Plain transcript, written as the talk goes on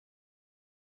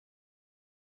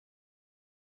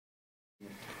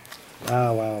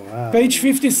Wow. Page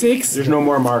 56. There's no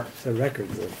more, Mark. It's a record.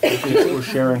 We're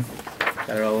sharing.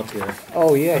 Got it all up here.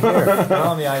 Oh, yeah, here. Not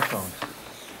on the iPhone.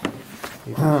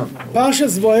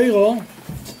 Parshas Vo'ero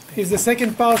is the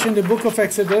second parsha in the book of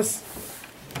Exodus,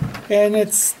 and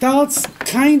it starts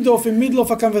kind of in the middle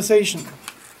of a conversation.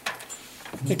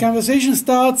 The conversation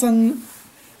starts, and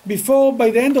by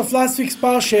the end of last week's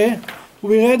parsha,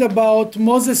 we read about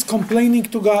Moses complaining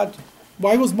to God.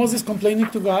 Why was Moses complaining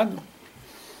to God?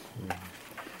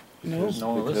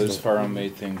 Because Pharaoh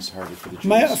made things harder for the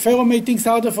Jews. Pharaoh made things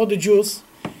harder for the Jews,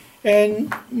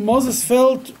 and Moses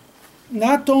felt,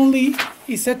 not only,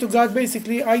 he said to God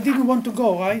basically, I didn't want to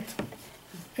go, right?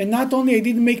 And not only I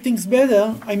didn't make things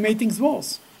better, I made things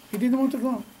worse. He didn't want to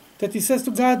go. That he says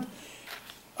to God,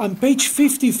 on page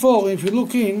 54, if you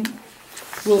look in,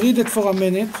 we'll read it for a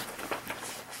minute.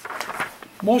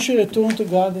 Moshe returned to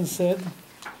God and said,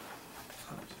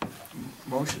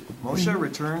 Moshe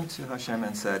returned to Hashem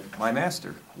and said, My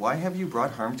master, why have you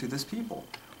brought harm to this people?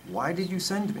 Why did you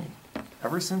send me?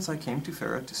 Ever since I came to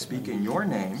Pharaoh to speak in your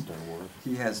name,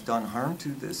 he has done harm to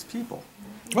this people.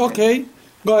 Okay,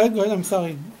 go ahead, I'm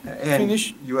sorry. And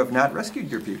Finish. you have not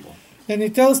rescued your people. And he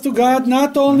tells to God,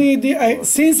 not only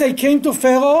since I came to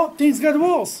Pharaoh, things got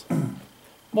worse.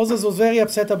 Moses was very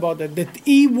upset about that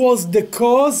he was the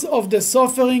cause of the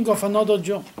suffering of another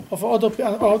Jew, of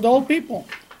all people.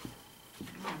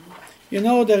 You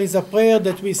know, there is a prayer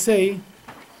that we say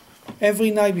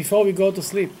every night before we go to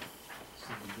sleep.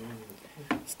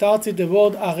 Starts with the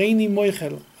word Areini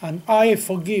Moichel, and I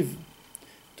forgive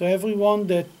to everyone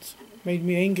that made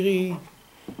me angry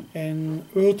and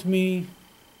hurt me.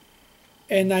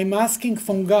 And I'm asking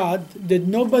from God that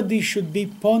nobody should be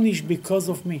punished because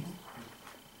of me.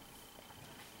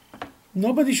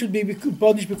 Nobody should be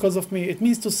punished because of me. It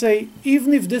means to say,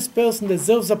 even if this person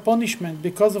deserves a punishment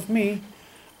because of me,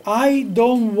 I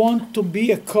don't want to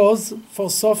be a cause for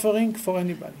suffering for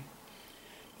anybody.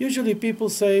 Usually people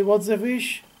say, what's the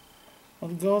wish?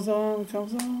 What goes on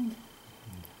comes on.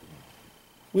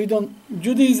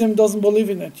 Judaism doesn't believe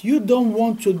in it. You don't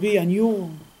want to be on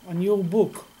your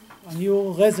book, on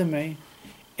your resume,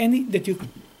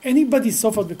 anybody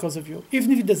suffered because of you,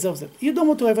 even if he deserves it. You don't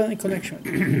want to have any connection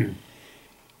with it.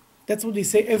 That's what we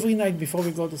say every night before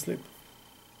we go to sleep.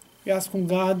 We ask from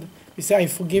God, we say, I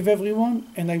forgive everyone,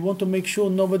 and I want to make sure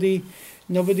nobody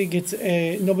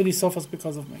suffers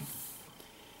because of me.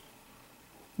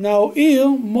 Now here,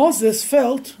 Moses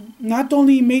felt not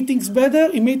only he made things better,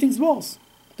 he made things worse.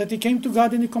 That he came to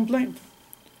God and he complained.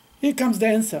 Here comes the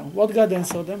answer. What God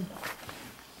answered them?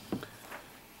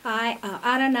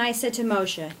 Adonai said to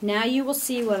Moshe, Now you will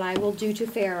see what I will do to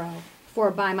Pharaoh. For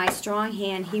by my strong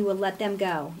hand he will let them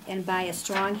go, and by a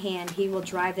strong hand he will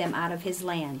drive them out of his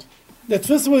land. That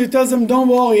first of all he tells them, don't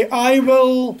worry,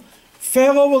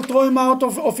 Pharaoh will throw him out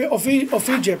of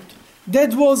Egypt.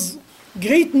 That was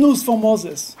great news for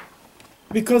Moses.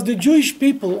 Because the Jewish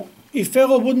people, if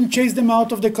Pharaoh wouldn't chase them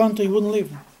out of the country, wouldn't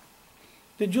live.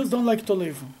 The Jews don't like to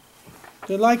live.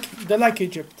 They like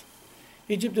Egypt.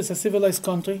 Egypt is a civilized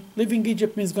country. Leaving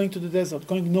Egypt means going to the desert,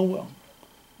 going nowhere.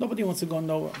 Nobody wants to go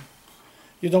nowhere.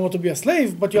 You don't want to be a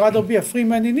slave, but you rather be a free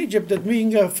man in Egypt than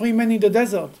being a free man in the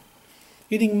desert,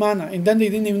 eating manna, and then they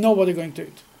didn't even know what they're going to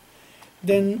eat.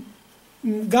 Then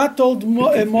God told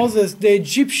Moses, the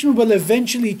Egyptian will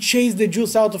eventually chase the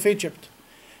Jews out of Egypt.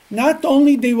 Not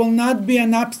only they will not be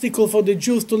an obstacle for the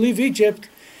Jews to leave Egypt,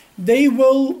 they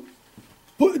will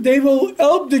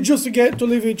help the Jews to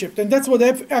leave Egypt. And that's what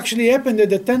actually happened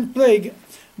at the 10th plague,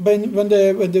 when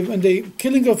the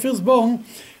killing of firstborn.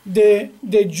 The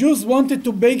Jews wanted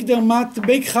to bake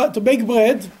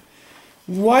bread.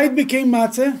 Why it became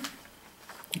matzah?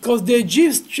 Because the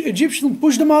Egyptians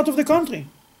pushed them out of the country,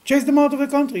 chased them out of the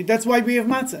country. That's why we have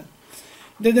matzah.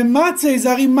 The matzah is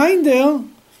a reminder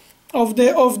of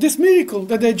this miracle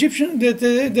that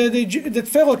that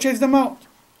Pharaoh chased them out.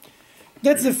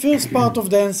 That's the first part of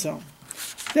the answer.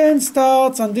 Then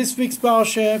starts on this week's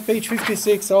parsha, page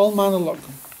 56, a whole monologue.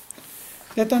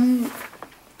 That on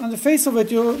the face of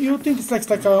it, you think it's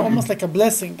almost like a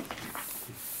blessing.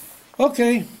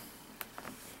 Okay.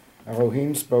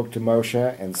 Elohim spoke to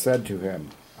Moshe and said to him,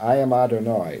 I am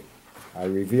Adonai. I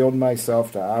revealed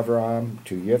myself to Abraham,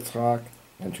 to Yitzchak,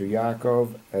 and to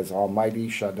Yaakov as Almighty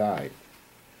Shaddai.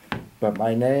 But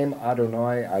my name,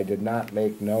 Adonai, I did not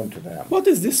make known to them. What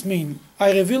does this mean?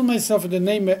 I revealed myself in the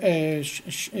name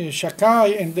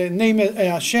Shakai and the name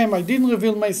Hashem. I didn't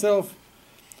reveal myself.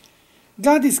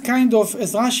 God is kind of,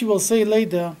 as Rashi will say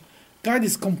later, God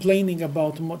is complaining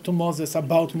to Moses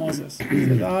about Moses. He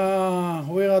said,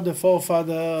 where are the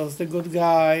forefathers, the good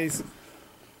guys?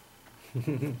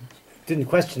 didn't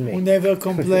question who me. never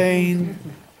complained,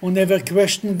 who never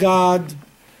questioned God.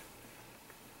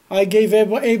 I gave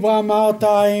Abraham a hard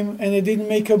time and he didn't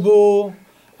make a bull.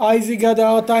 Isaac got a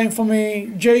hard time for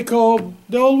me. Jacob,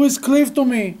 they always cleave to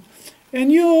me.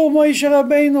 And you, Moshe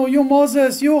Rabbeinu, you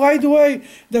Moses, you right away,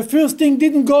 the first thing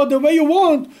didn't go the way you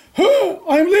want.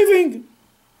 I'm leaving.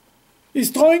 He's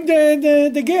throwing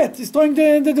the get. He's throwing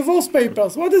the divorce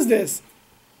papers. What is this?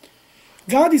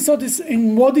 God is so this,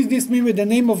 and what does this mean with the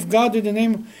name of God, with the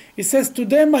name? He says, to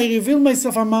them I reveal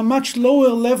myself on a much lower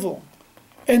level.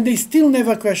 And they still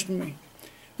never question me.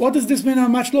 What does this mean on a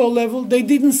much lower level? They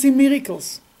didn't see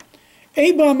miracles.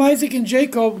 Abraham, Isaac, and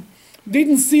Jacob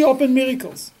didn't see open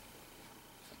miracles.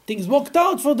 Things worked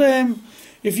out for them.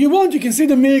 If you want, you can see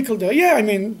the miracle there. Yeah, I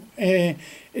mean,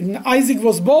 Isaac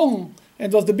was born.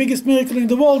 It was the biggest miracle in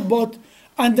the world, but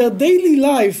on their daily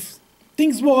life,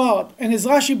 things were hard. And as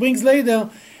Rashi brings later,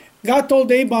 God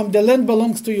told Abraham, the land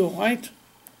belongs to you, right?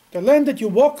 The land that you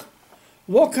walk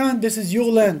on, this is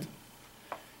your land.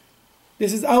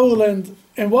 This is our land.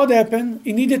 And what happened?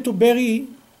 He needed to bury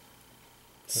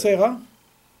Sarah.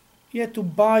 He had to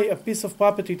buy a piece of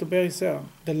property to bury Sarah.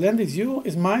 The land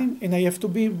is mine, and I have to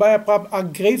buy a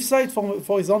gravesite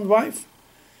for his own wife.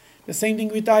 The same thing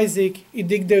with Isaac. He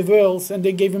digged the wells and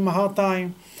they gave him a hard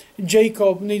time.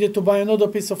 Jacob needed to buy another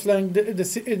piece of land.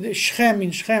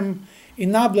 Shechem,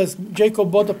 in Nablus,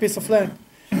 Jacob bought a piece of land.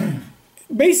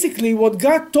 Basically, what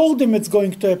God told them it's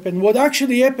going to happen, what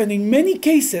actually happened in many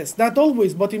cases, not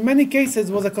always, but in many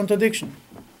cases was a contradiction.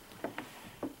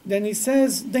 Then he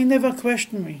says, they never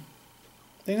questioned me.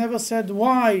 They never said,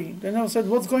 why? They never said,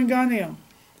 what's going on here?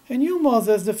 And you,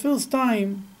 Moses, the first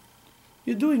time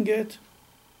you're doing it,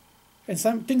 and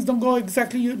some things don't go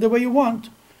exactly the way you want,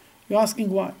 you're asking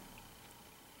why.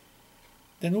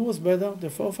 Then who was better, the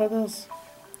forefathers,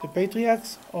 the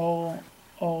patriarchs, or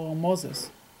Moses?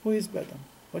 Who is better?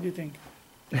 What do you think?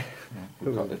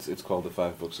 It's called the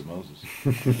 5 Books of Moses.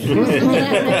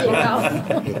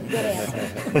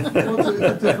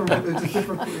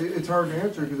 It's hard to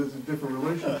answer because it's a different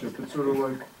relationship. It's sort of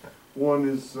like one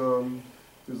is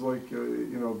like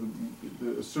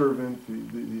the servant.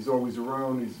 He's always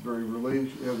around. He's very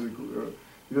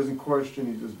he doesn't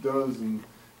question. He just does. And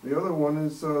the other one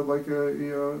is like a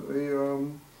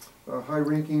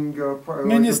high-ranking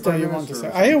minister. Like you want to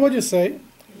say? I hear what you say.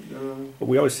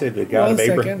 We always say the God of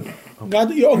Abraham. God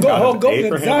of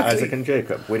Abraham, exactly. Isaac, and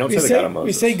Jacob. We don't say the God of Moses.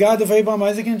 We say God of Abraham,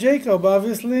 Isaac, and Jacob.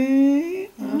 Obviously, I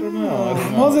don't know.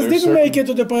 Moses didn't make it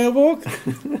to the prayer book.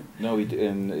 No,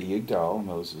 in Yigdal,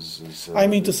 Moses is... I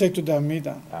mean to say to the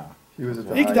Amida. He was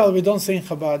Yigdal, we don't say in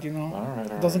Chabad, All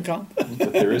right. Doesn't count.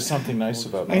 But there is something nice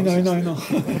about I Moses. know.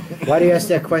 Why do you ask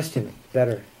that question?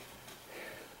 Better.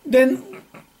 Then,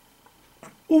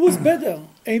 who was better?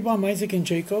 Abraham, Isaac, and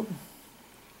Jacob?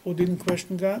 Who didn't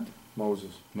question God?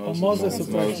 Moses. Moses.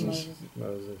 Moses.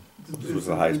 This was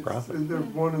the highest prophet. They're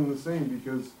one and the same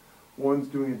because one's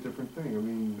doing a different thing. I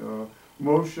mean,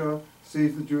 Moshe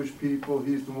saves the Jewish people.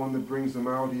 He's the one that brings them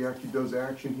out. He actually does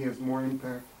action. He has more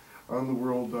impact on the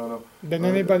world Than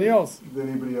anybody else.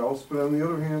 But on the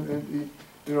other hand,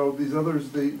 these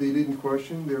others, they didn't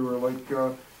question. They were like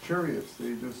chariots.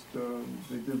 They just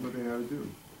they did what they had to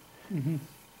do. Mm-hmm.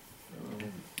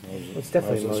 It's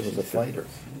definitely Moses was a fighter.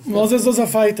 Moses was a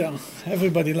fighter.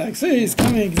 Everybody likes, hey, he's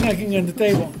coming, he's knocking on the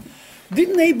table.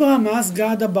 Didn't Abraham ask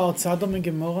God about Sodom and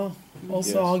Gomorrah?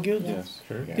 Also argued? Yes,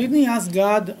 sure. Yeah. Didn't he ask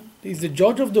God, is the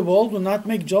judge of the world will not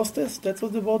make justice? That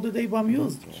was the word that Abraham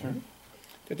used. Sure.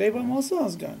 That Abraham also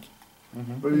asked God.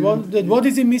 But What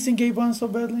is he missing Abraham so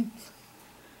badly?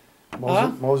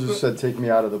 Moses said, "Take me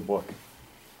out of the book."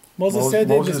 Moses said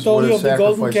in the story of the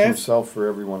golden calf. Himself for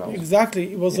everyone else.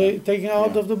 Exactly, it was taken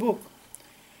out of the book.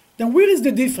 Then where is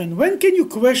the difference? When can you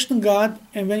question God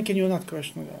and when can you not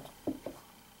question God?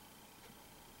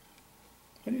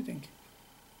 What do you think?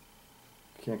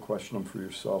 You can't question them for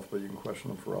yourself, but you can question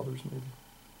them for others, maybe.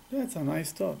 That's a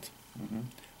nice thought. Mm-hmm.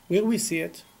 Where we see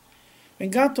it, when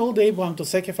God told Abraham to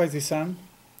sacrifice his son,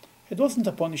 it wasn't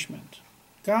a punishment.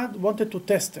 God wanted to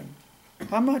test him.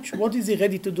 How much? What is he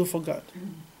ready to do for God?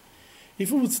 If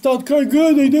he would start crying,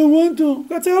 God, I don't want to.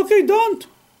 God said, okay, don't.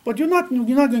 But you're not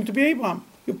going to be Abraham.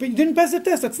 You didn't pass the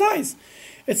test. That's nice.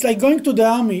 It's like going to the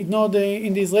army. In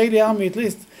the Israeli army, at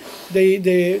least,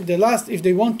 the last, if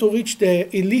they want to reach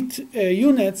the elite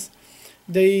units,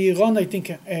 they run, I think,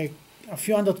 a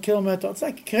few hundred kilometers. It's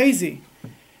like crazy.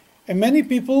 And many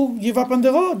people give up on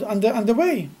the road, on the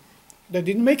way. They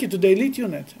didn't make it to the elite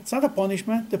unit. It's not a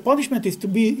punishment. The punishment is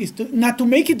not to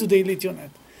make it to the elite unit.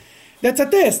 That's a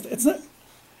test. It's not.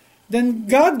 Then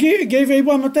God gave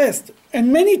Abraham a test,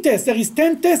 and many tests. There is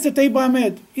 10 tests that Abraham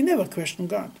had. He never questioned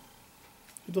God.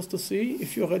 It was to see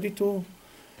if you're ready to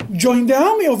join the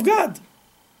army of God.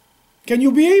 Can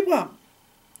you be Abraham?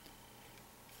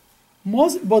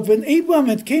 But when Abraham,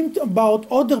 it came about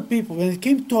other people, when it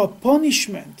came to a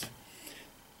punishment,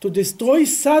 to destroy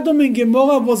Sodom and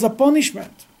Gomorrah was a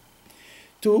punishment.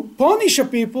 To punish a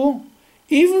people,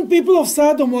 even people of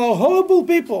Sodom were horrible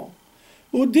people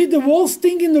who did the worst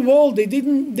thing in the world.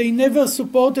 They never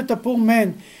supported a poor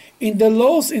man. In the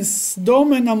laws in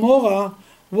Sodom and Gomorrah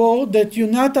were that you're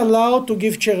not allowed to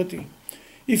give charity.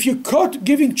 If you're caught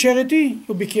giving charity,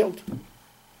 you'll be killed.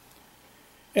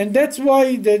 And that's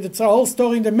why that's a whole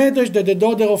story in the Medrash that the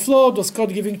daughter of Lot was caught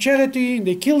giving charity and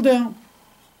they killed her.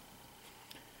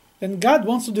 Then God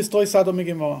wants to destroy Sodom and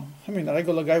Gomorrah. I mean, a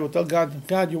regular guy would tell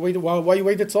God, you waited, why you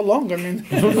waited so long? I mean,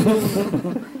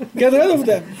 get rid of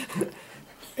them.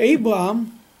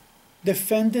 Abraham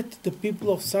defended the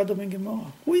people of Sodom and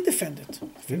Gomorrah. Who he defended?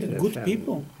 Defended good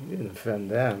people. He didn't defend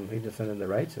them. He defended the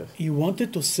righteous. He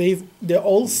wanted to save the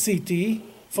whole city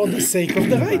for the sake of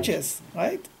the righteous,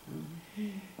 right?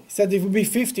 He said it would be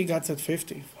 50, God said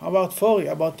 50. How about 40?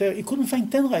 About 30? He couldn't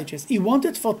find 10 righteous. He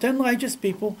wanted for 10 righteous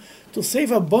people to save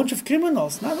a bunch of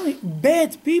criminals. Not only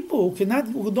bad people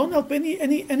who don't help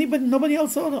anybody, nobody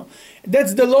else other.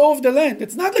 That's the law of the land.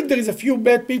 It's not like there is a few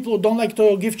bad people who don't like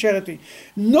to give charity.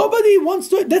 Nobody wants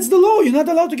to, that's the law. You're not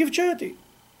allowed to give charity.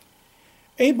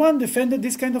 Abraham defended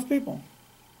this kind of people.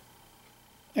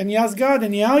 And he asked God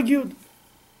and he argued.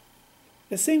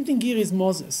 The same thing here is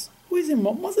Moses. Who is him?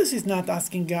 Moses is not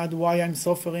asking God why I'm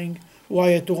suffering, why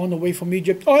I had to run away from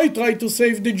Egypt. I tried to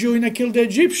save the Jew and I killed the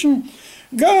Egyptian.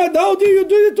 God, how do you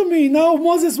do it to me? Now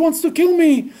Moses wants to kill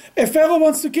me. A Pharaoh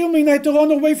wants to kill me and I had to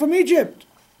run away from Egypt.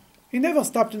 He never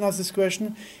stopped and asked this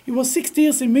question. He was 60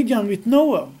 years in Midian with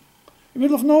Noah, in the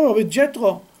middle of nowhere with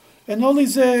Jethro. And all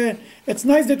his, it's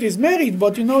nice that he's married,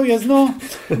 but he has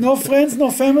no friends,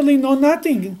 no family, no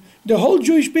nothing. The whole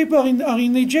Jewish people are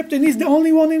in Egypt and he's the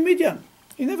only one in Midian.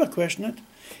 He never questioned it.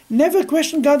 Never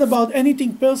questioned God about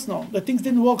anything personal. The things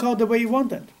didn't work out the way he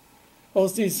wanted. Or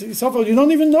he suffered. You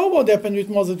don't even know what happened with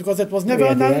Moses because it was never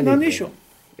an issue.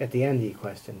 At the end he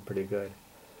questioned pretty good.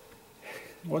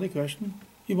 What did he question?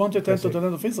 He wanted to enter the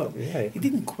land of Israel. Yeah. He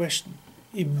didn't question.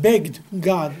 He begged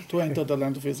God to enter the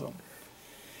land of Israel.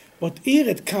 But here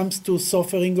it comes to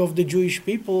suffering of the Jewish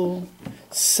people.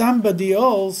 Somebody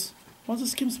else,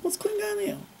 Moses comes, what's going on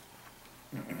here?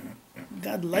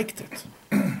 God liked it.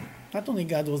 Not only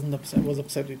God was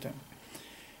upset with them.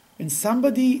 When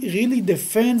somebody really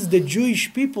defends the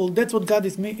Jewish people, that's what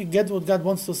God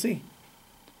wants to see.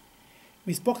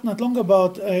 We spoke not long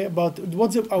about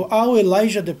how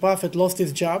Elijah the prophet lost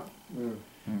his job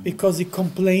because he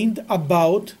complained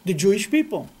about the Jewish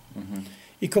people. Mm-hmm.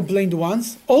 He complained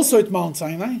once, also at Mount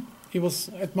Sinai. He was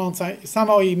at Mount Sinai.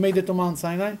 Somehow he made it to Mount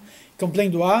Sinai. He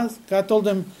complained once. God told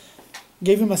him,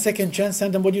 gave him a second chance,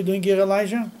 sent him, what are you doing here,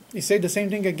 Elijah? He said the same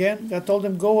thing again. God told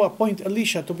him, go appoint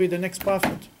Elisha to be the next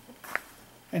prophet.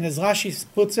 And as Rashi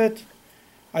puts it,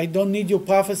 I don't need your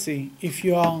prophecy if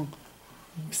you are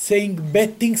saying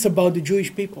bad things about the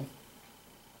Jewish people.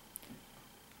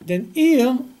 Then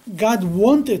here, God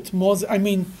wanted Moses,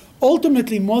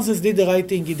 ultimately Moses did the right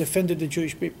thing. He defended the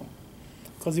Jewish people.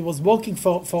 Because he was working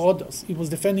for others. He was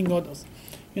defending others.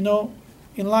 In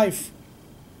life,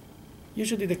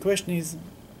 usually the question is,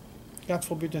 God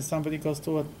forbid when somebody goes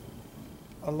through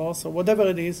a loss or whatever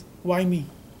it is, why me?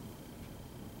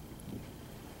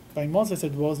 By Moses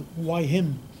it was, why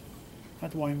him?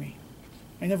 Not why me.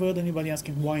 I never heard anybody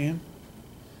asking, why him?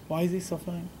 Why is he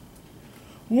suffering?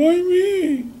 Why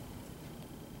me?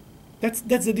 That's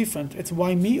the difference. It's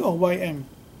why me or why him.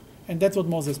 And that's what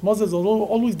Moses. Moses was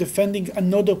always defending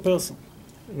another person.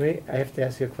 Wait, I have to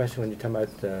ask you a question when you're talking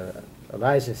about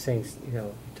Elijah saying,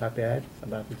 talk bad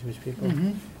about the Jewish people.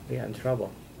 Mm-hmm. He got in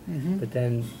trouble. Mm-hmm. But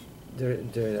then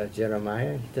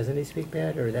Jeremiah, doesn't he speak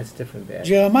bad, or that's different bad?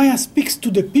 Jeremiah speaks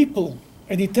to the people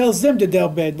and he tells them that they are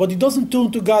bad, but he doesn't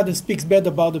turn to God and speaks bad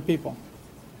about the people.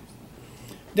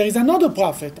 There is another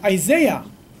prophet, Isaiah.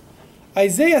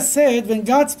 Isaiah said when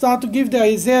God started to give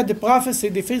Isaiah the prophecy,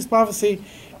 the first prophecy,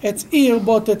 it's here,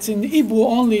 but it's in Hebrew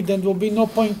only, then there will be no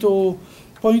point to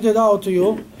point it out to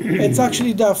you. It's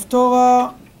actually the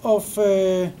Haftorah of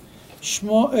the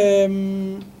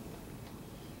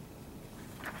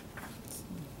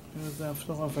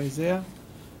Haftorah of Isaiah.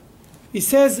 He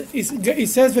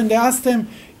says when they asked him,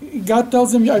 God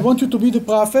tells him, I want you to be the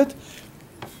prophet.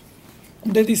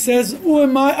 That he says, who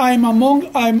am I?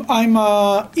 I'm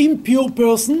a impure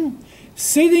person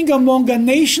sitting among a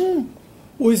nation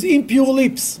with impure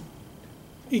lips.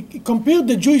 He compared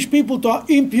the Jewish people to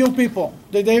impure people,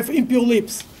 that they have impure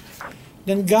lips.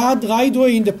 Then God, right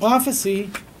away in the prophecy,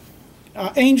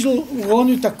 angel run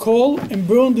with a coal and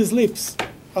burned his lips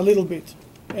a little bit.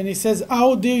 And he says,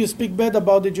 how dare you speak bad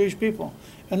about the Jewish people?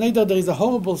 And later there is a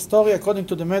horrible story according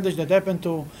to the Medrash that happened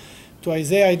to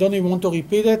Isaiah. I don't even want to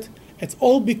repeat it. It's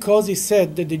all because he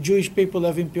said that the Jewish people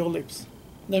have impure lips.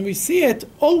 Then we see it,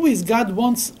 always God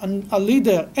wants a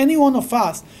leader, any one of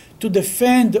us, to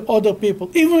defend other people,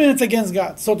 even when it's against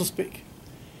God, so to speak.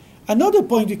 Another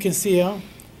point you can see here,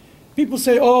 people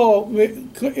say,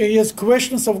 he has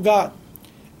questions of God.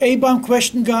 Abraham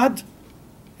questioned God,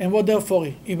 and what therefore?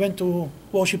 He went to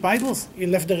worship idols, he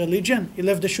left the religion, he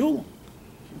left the shul.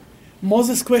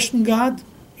 Moses questioned God,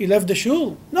 he left the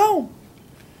shul. No.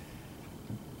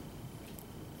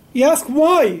 He asked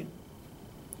why.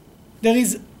 There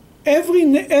is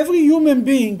every human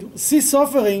being sees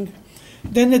suffering,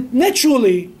 then it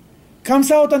naturally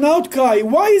comes out an outcry.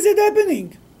 Why is it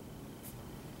happening?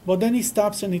 But then he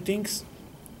stops and he thinks,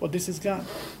 well, this is God.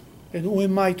 And who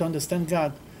am I to understand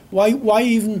God? Why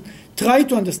even try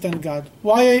to understand God?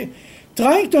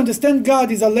 Trying to understand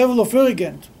God is a level of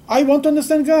arrogance. I want to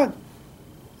understand God.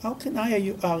 How can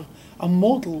a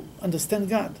mortal, understand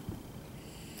God?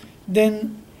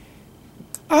 Then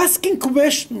asking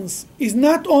questions is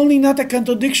not only not a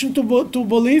contradiction to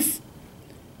belief,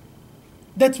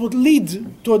 that's what leads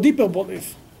to a deeper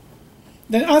belief.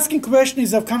 Then asking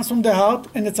questions comes from the heart,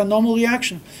 and it's a normal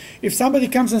reaction. If somebody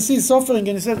comes and sees suffering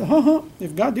and he says,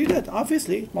 if God did that,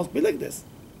 obviously it must be like this.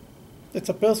 That's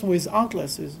a person who is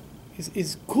heartless,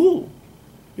 is cruel.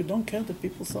 You don't care that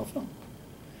people suffer.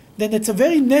 Then it's a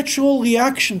very natural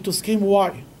reaction to scream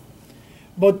why.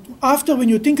 But after, when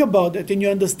you think about it and you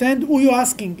understand who you're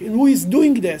asking and who is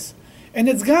doing this, and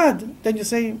it's God, then you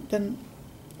say, then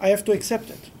I have to accept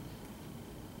it.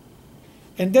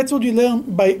 And that's what you learn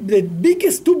by the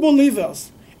biggest two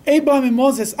believers, Abraham and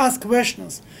Moses, ask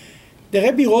questions. The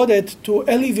Rebbe wrote it to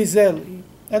Eli Wiesel.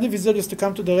 Eli Wiesel used to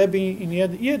come to the Rebbe, and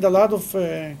he had a lot of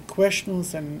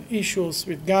questions and issues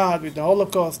with God, with the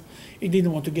Holocaust. He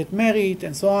didn't want to get married,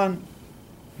 and so on.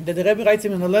 That the Rebbe writes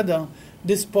him in a letter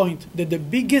this point, that the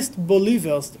biggest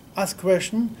believers ask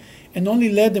questions and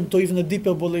only led them to even a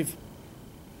deeper belief.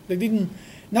 They didn't,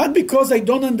 not because I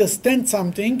don't understand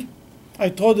something, I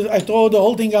throw the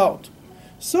whole thing out.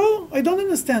 So I don't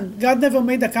understand. God never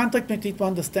made a contract with me to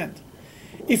understand.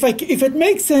 If it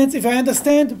makes sense, if I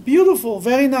understand, beautiful,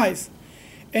 very nice.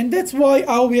 And that's why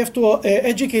we have to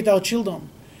educate our children.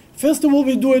 First of all,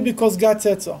 we do it because God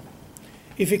said so.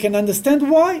 If you can understand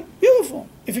why, beautiful.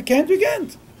 If you can't, we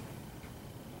can't.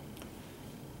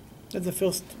 That's the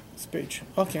first speech.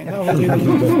 Okay, now we'll read it.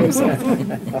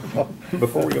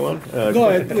 Before we go on, go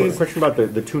ahead, please. A question about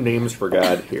the two names for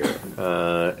God here.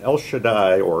 El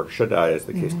Shaddai, or Shaddai as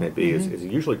the case may be, is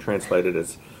usually translated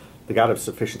as the God of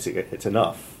sufficiency. It's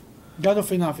enough. God of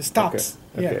enough. It stops.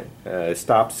 Okay. It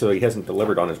stops, so he hasn't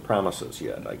delivered on his promises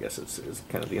yet, I guess is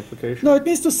kind of the implication. No, it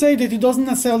means to say that he doesn't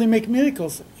necessarily make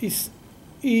miracles. He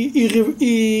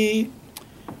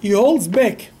holds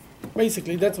back.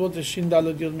 Basically, that's what the Shin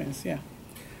Daled Yud means, yeah.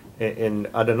 And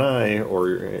Adonai, or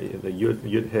the Yud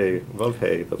He Vav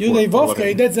He. Yud He Vav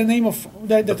He, that's the name of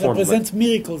that represents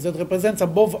miracles, that represents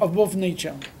above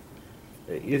nature.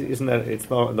 Isn't that, it's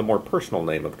the more personal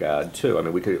name of God too? I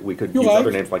mean, we could use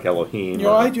other names like Elohim.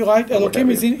 You're right. Elohim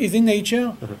is in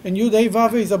nature, and Yud He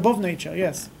Vav He is above nature.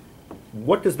 Yes.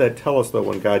 What does that tell us though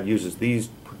when God uses these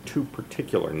two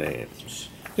particular names?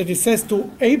 That he says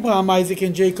to Abraham, Isaac,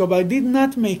 and Jacob, I did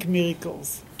not make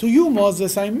miracles. To you,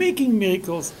 Moses, I'm making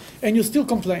miracles, and you still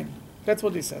complain. That's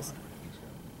what he says.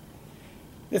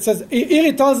 It says, here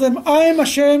he tells them, I am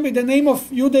Hashem in the name of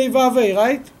Yud He Vav He,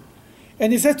 right?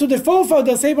 And he says to the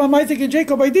forefathers, Abraham, Isaac, and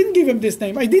Jacob, I didn't give him this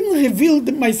name. I didn't reveal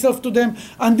myself to them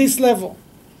on this level.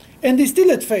 And they still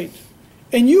had faith.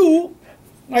 And you,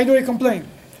 why do I complain?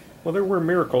 Well, there were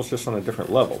miracles just on a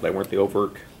different level. They weren't the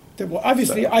overt. Well,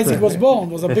 obviously, Isaac was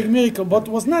born, was a big miracle, but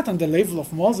was not on the level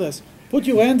of Moses. Put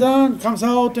your hand on, comes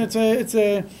out, it's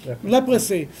a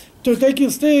leprosy. To take your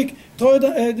stick,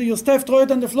 your staff, throw it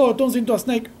on the floor, it turns into a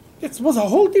snake. It was a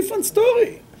whole different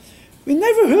story. We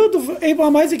never heard of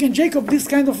Abraham, Isaac, and Jacob, this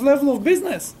kind of level of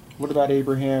business. What about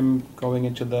Abraham going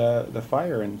into the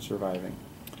fire and surviving?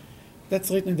 That's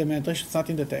written in the Medrash, it's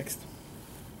not in the text.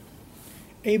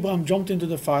 Abraham jumped into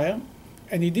the fire,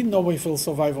 and he didn't know if he'll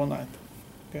survive or not.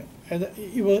 Okay. And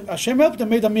Hashem helped and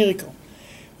made a miracle.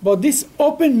 But these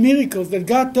open miracles that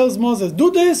God tells Moses, do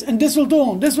this and this will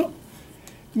turn.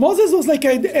 Moses was like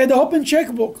an open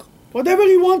checkbook. Whatever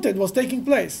he wanted was taking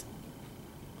place.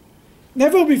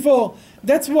 Never before.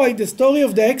 That's why the story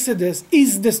of the Exodus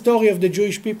is the story of the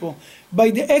Jewish people. By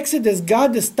the Exodus,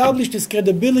 God established his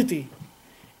credibility,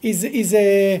 his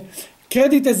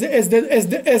credit as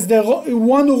the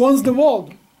one who runs the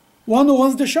world, one who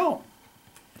runs the show.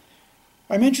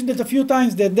 I mentioned it a few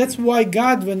times that's why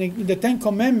God, when in the Ten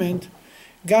Commandments,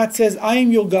 God says, "I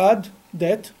am your God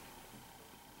that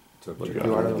Took Look you out.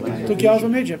 out of the land. took you out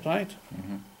from Egypt," right?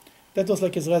 Mhm. That was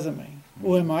like his resume.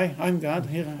 Who am I? I'm God.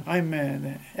 Here, I'm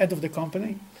the head of the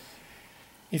company.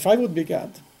 If I would be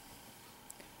God,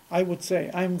 I would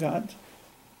say, I'm God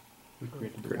We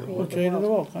created the Created who world. created the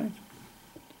world, right?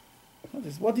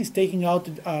 What is taking out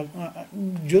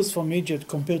Jews from Egypt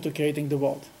compared to creating the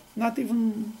world? Not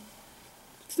even,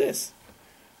 it's this.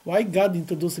 Why God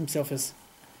introduced himself as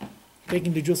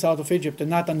taking the Jews out of Egypt and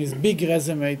not on his big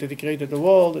resume that he created the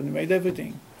world and made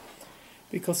everything?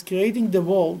 Because creating the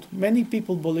world, many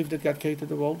people believe that God created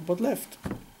the world, but left.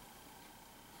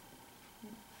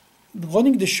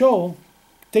 Running the show,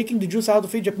 taking the Jews out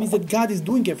of Egypt, means that God is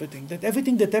doing everything. That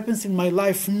everything that happens in my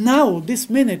life now, this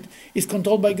minute, is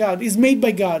controlled by God, is made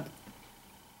by God.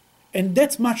 And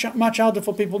that's much harder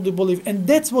for people to believe. And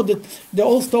that's what the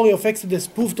whole story of Exodus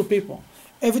proved to people.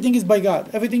 Everything is by God.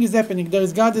 Everything is happening. There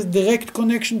is God's direct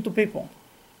connection to people.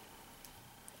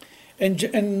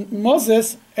 And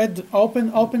Moses had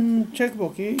open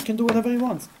checkbook. He can do whatever he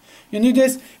wants. You need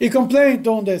this? He complained,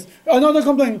 don't this. Another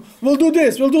complaint. We'll do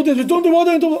this. We'll do this. We don't do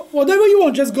whatever you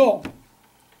want. Just go.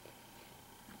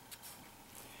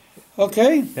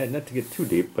 Okay. And not to get too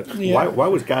deep, but Yeah. why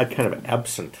was God kind of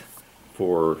absent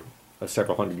for a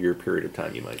several hundred-year period of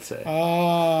time, you might say?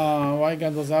 Why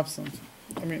God was absent?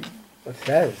 I mean, It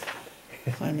says.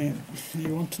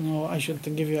 you want to know? I should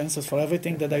give you answers for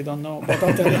everything that I don't know, but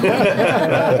I'll tell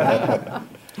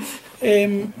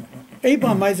you.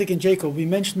 Abraham, Isaac, and Jacob. We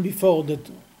mentioned before that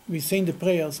we say in the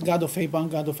prayers, God of Abraham,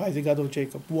 God of Isaac, God of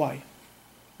Jacob. Why?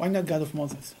 Why not God of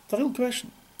Moses? It's a real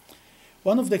question.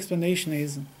 One of the explanations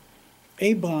is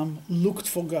Abraham looked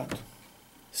for God,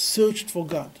 searched for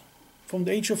God, from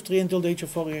the age of 3 until the age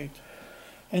of 48.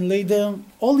 And later,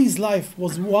 all his life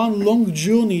was one long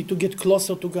journey to get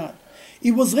closer to God.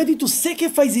 He was ready to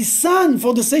sacrifice his son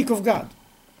for the sake of God.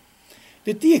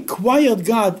 That he acquired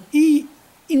God, he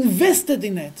invested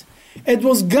in it. It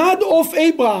was God of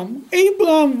Abraham.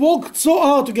 Abraham worked so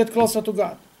hard to get closer to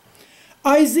God.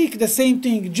 Isaac, the same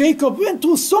thing. Jacob went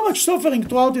through so much suffering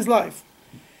throughout his life.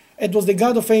 It was the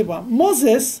God of Abraham.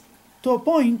 Moses, to a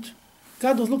point,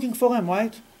 God was looking for him,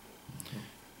 right?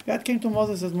 God came to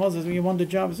Moses and said, Moses, you want the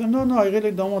job? He said, no, I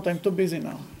really don't want. I'm too busy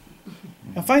now.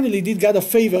 And finally did God a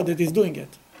favor that he's doing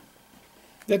it.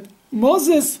 That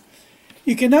Moses,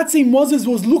 you cannot say Moses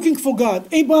was looking for God.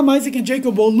 Abraham, Isaac, and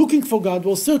Jacob were looking for God,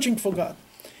 were searching for God.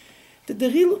 That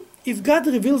if God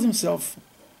reveals himself,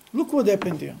 look what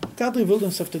happened here. God revealed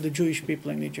himself to the Jewish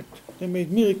people in Egypt. They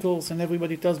made miracles, and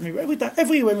everybody tells me,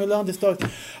 everywhere we learn the story,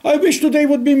 I wish today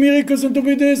would be miracles, and to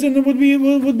be this, and it would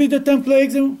be the 10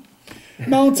 plagues, and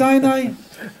Mount Sinai.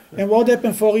 And what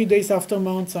happened 40 days after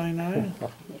Mount Sinai?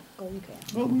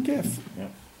 Golden calf. Yeah.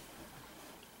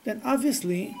 Then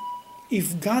obviously,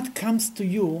 if God comes to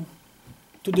you,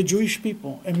 to the Jewish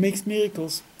people, and makes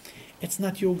miracles, it's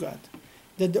not your God.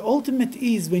 That the ultimate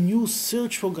is when you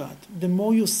search for God, the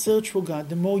more you search for God,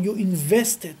 the more you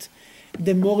invest it,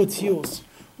 the more it's yours.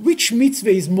 Which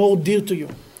mitzvah is more dear to you?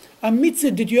 A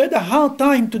mitzvah that you had a hard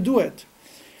time to do it.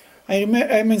 I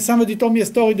mean, somebody told me a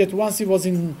story that once he was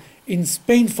in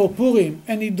Spain for Purim,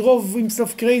 and he drove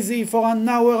himself crazy for an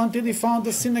hour until he found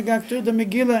the synagogue to read the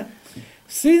Megillah.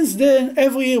 Since then,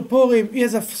 every year Purim, he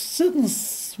has a certain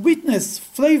sweetness,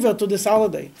 flavor to this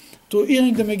holiday, to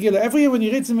hearing the Megillah. Every year when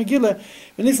he reads the Megillah,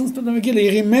 when he listens to the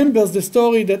Megillah, he remembers the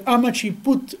story that how much he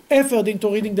put effort into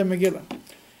reading the Megillah.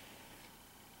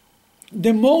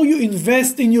 The more you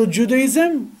invest in your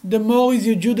Judaism, the more is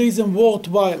your Judaism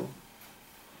worthwhile.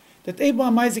 That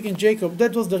Abraham, Isaac, and Jacob,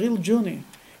 that was the real journey.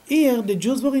 Here, the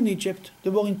Jews were in Egypt. They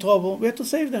were in trouble. We had to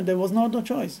save them. There was no other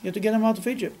choice. You had to get them out of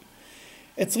Egypt.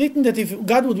 It's written that if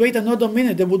God would wait another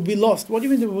minute, they would be lost. What do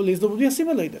you mean they would be lost? They would be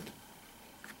assimilated.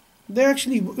 They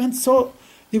actually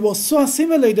they were so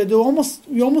assimilated, we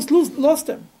almost lost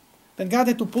them. Then God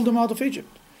had to pull them out of Egypt.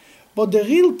 But the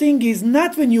real thing is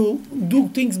not when you do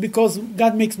things because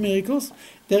God makes miracles.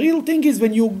 The real thing is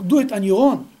when you do it on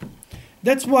your own.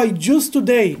 That's why Jews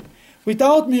today,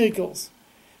 without miracles,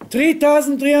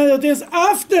 3,300 years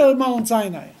after Mount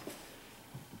Sinai,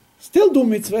 still do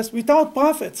mitzvahs without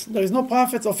prophets. There is no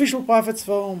prophets, official prophets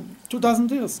for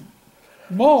 2,000 years.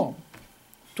 More,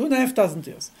 2,500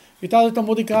 years, without the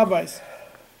Talmudic rabbis.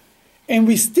 And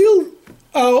we still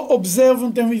are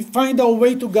observant and we find our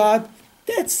way to God.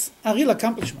 That's a real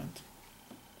accomplishment.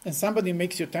 And somebody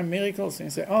makes you 10 miracles and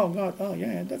you say, oh God, oh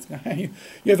yeah, that's God. You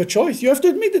have a choice. You have to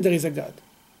admit that there is a God.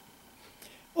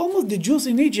 Almost the Jews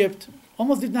in Egypt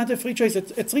almost did not have free choice.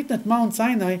 It's written at Mount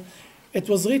Sinai. It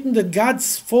was written that God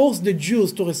forced the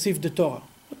Jews to receive the Torah.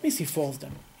 What means he forced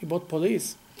them? He brought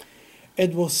police.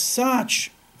 It was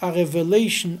such a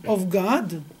revelation of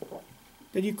God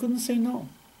that you couldn't say no.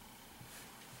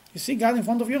 You see God in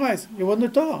front of your eyes. You want the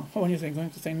Torah. What are you going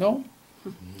to say no?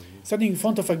 Standing in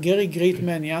front of a very great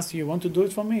man, he asks you, you want to do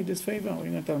it for me, this favor? Are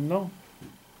you going to tell him no?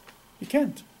 You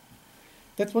can't.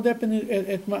 That's what happened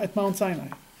at Mount Sinai.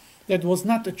 That was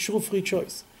not a true free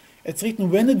choice. It's written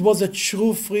when it was a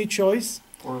true free choice.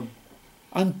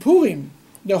 On Purim,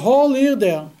 the whole year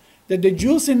there, that the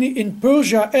Jews in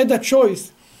Persia had a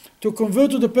choice to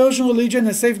convert to the Persian religion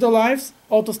and save their lives,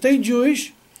 or to stay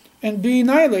Jewish and be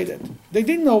annihilated. They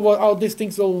didn't know how these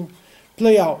things will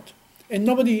play out. And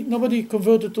nobody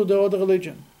converted to the other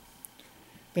religion.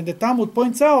 Then the Talmud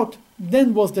points out,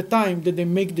 then was the time that they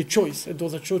make the choice. It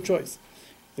was a true choice.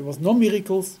 There was no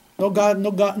miracles,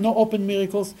 no open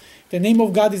miracles. The name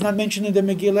of God is not mentioned in the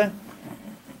Megillah.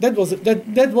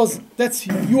 That's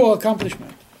your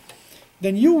accomplishment.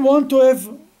 Then you want to have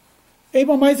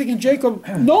Abraham, Isaac, and Jacob.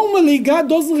 Normally, God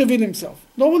doesn't reveal himself.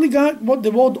 Normally, God, what the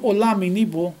word olam in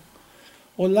Hebrew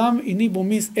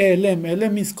means elem.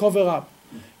 Elem means cover up.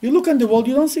 You look in the world,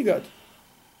 you don't see God.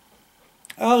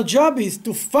 Our job is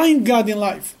to find God in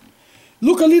life.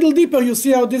 Look a little deeper, you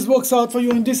see how this works out for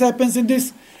you, and this happens in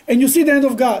this, and you see the end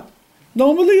of God.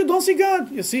 Normally, you don't see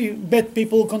God. You see bad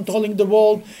people controlling the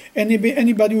world.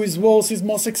 Anybody who is worse is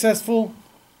more successful.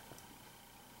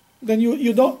 Then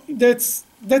you don't. That's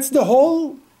the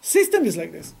whole system is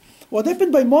like this. What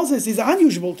happened by Moses is an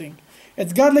unusual thing.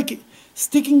 It's God like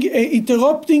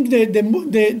interrupting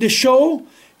the show,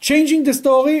 changing the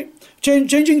story,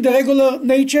 changing the regular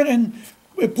nature, and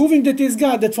proving that he's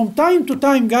God. That from time to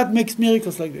time God makes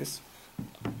miracles like this.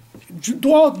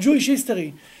 Throughout Jewish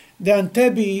history, the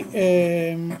Entebbe,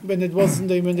 when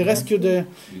they rescued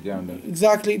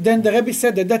exactly, then the Rebbe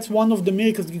said that's one of the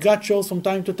miracles God shows from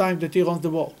time to time that he runs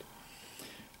the world.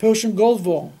 Persian Gulf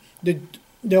War,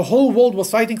 the whole world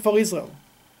was fighting for Israel.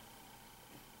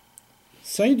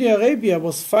 Saudi Arabia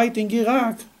was fighting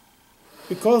Iraq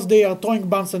because they are throwing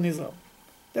bombs on Israel.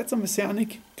 That's a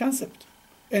messianic concept.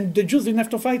 And the Jews didn't have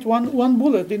to fight one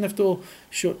bullet, didn't have to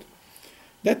shoot.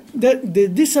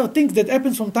 These are things that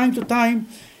happen from time to time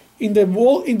in the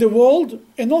world,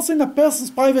 and also in a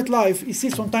person's private life. He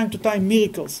sees from time to time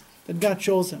miracles that God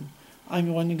shows him.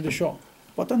 I'm running the show.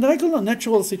 But in the regular,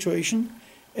 natural situation,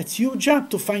 it's your job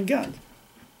to find God.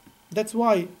 That's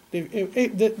why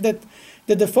that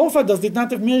the forefathers did not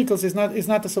have miracles is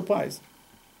not a surprise.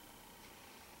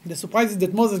 The surprise is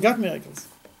that Moses got miracles.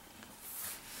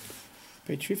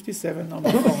 Page 57,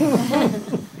 number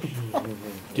 4.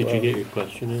 Did you get your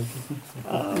question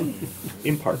answered?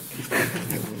 In part.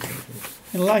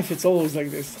 In life, it's always like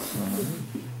this.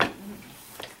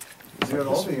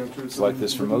 It's like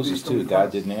this for Moses too.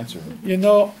 God didn't answer him. You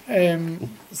know,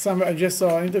 I just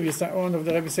saw an interview. One of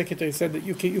the Rebbe secretaries said that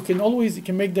you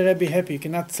can make the Rebbe happy. You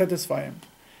cannot satisfy him.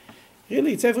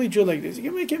 Really, it's every Jew like this. You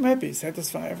can make him happy,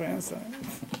 satisfy every answer.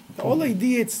 The whole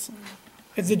idea, it's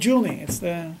the journey. It's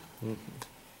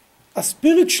a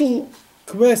spiritual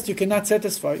quest you cannot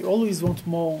satisfy. You always want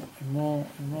more and more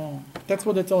and more. That's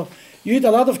what it's all. You eat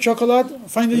a lot of chocolate,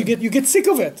 finally you get sick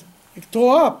of it. You throw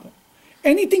up.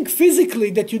 Anything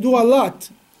physically that you do a lot,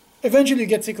 eventually you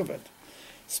get sick of it.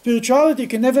 Spirituality you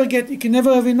can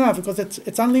never have enough because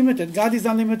it's unlimited. God is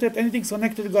unlimited. Anything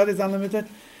connected to God is unlimited.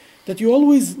 That you're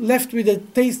always left with a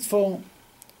taste for,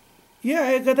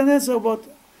 I got an answer, but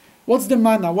what's the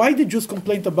manna? Why the Jews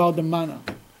complained about the manna?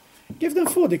 Give them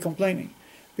food, they're complaining.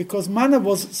 Because manna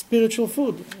was spiritual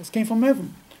food. It came from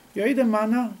heaven. You eat the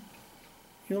manna,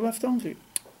 you're left hungry.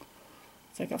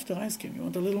 It's like after ice cream, you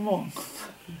want a little more.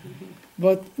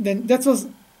 But then that was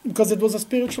because it was a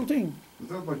spiritual thing. Is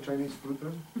that like Chinese food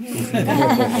then?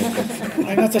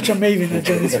 I'm not such a maven at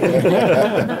Chinese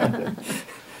food.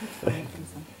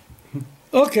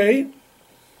 Okay.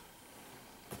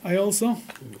 I also.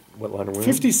 What line are we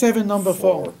 57, number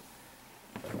 4.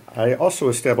 I also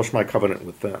established my covenant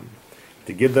with them,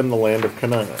 to give them the land of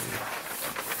Canaan,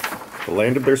 the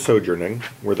land of their sojourning,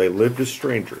 where they lived as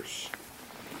strangers.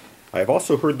 I have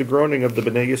also heard the groaning of the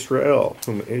Bnei Israel,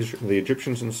 whom the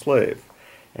Egyptians enslaved,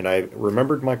 and I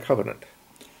remembered my covenant.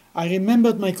 I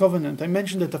remembered my covenant. I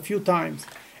mentioned it a few times.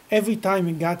 Every time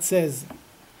when God says,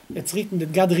 it's written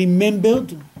that God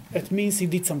remembered, it means he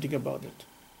did something about it.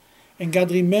 And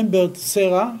God remembered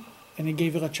Sarah, and he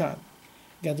gave her a child.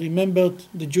 God remembered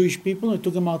the Jewish people, and he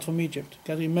took them out from Egypt.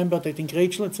 God remembered, I think,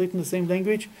 Rachel, it's written in the same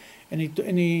language, and he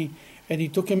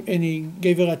took him, and he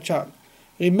gave her a child.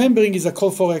 Remembering is a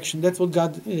call for action. That's what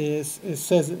God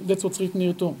says. That's what's written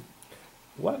here too.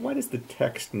 Why does the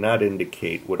text not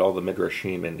indicate what all the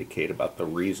Midrashim indicate about the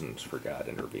reasons for God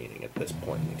intervening at this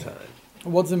point in time?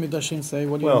 What's the Midrashim say?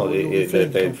 What do Well, you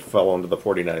referring they to? fell into the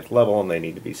 49th level and they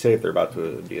need to be saved. They're about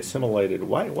to be assimilated.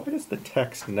 Why does the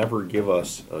text never give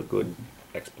us a good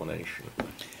explanation?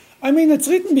 I mean, it's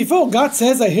written before. God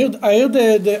says, I heard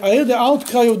the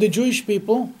outcry of the Jewish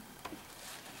people,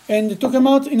 and took him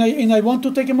out, and I want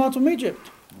to take him out from Egypt.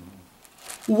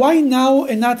 Why now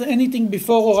and not anything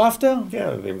before or after?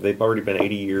 Yeah, they've already been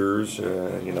 80 years,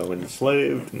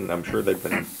 enslaved, and I'm sure they've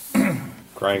been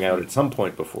crying out at some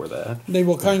point before that. They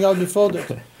were crying out before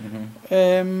that.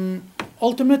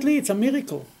 Ultimately, it's a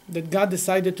miracle that God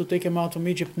decided to take him out from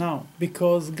Egypt now,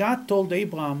 because God told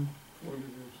Abraham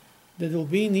that he'll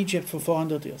be in Egypt for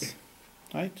 400 years,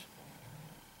 right?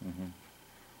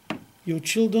 Your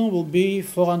children will be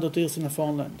 400 years in a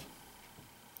foreign land.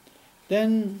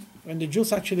 Then, when the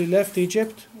Jews actually left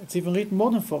Egypt, it's even written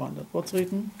more than 400. What's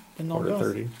written? The numbers?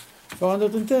 430.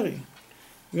 430.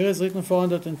 Where is written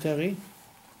 430?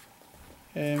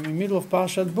 In the middle of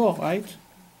Parshat Bo, right?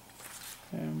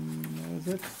 Where is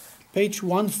it? Page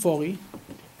 140.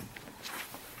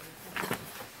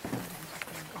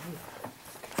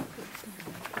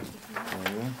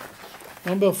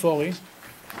 Number 40.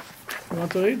 You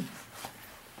want to read?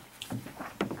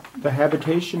 The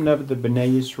habitation of the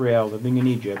Bnei Israel living in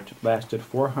Egypt lasted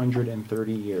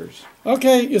 430 years.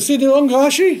 Okay, you see the long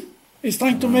Rashi? He's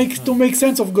trying to make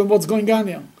sense of what's going on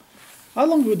here. How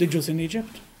long were the Jews in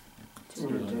Egypt?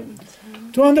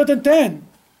 210.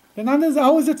 Then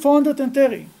how is it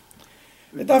 430?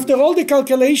 That after all the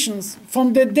calculations,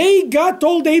 from the day God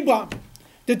told Abraham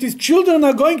that his children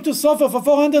are going to suffer for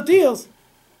 400 years,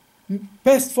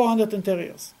 past 430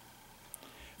 years.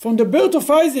 From the birth of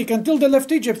Isaac until they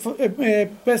left Egypt,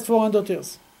 past 400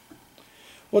 years.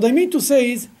 What I mean to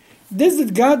say is, this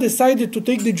that God decided to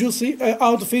take the Jews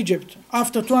out of Egypt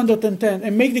after 210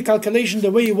 and make the calculation the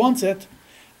way he wants it,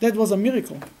 that was a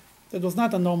miracle. That was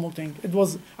not a normal thing. It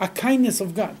was a kindness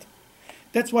of God.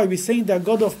 That's why we say in the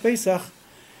God of Pesach,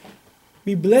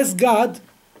 we bless God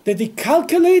that he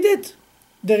calculated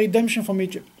the redemption from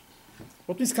Egypt.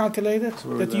 What is calculated?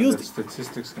 So that that used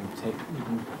statistics you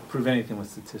can prove anything with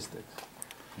statistics.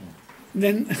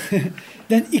 then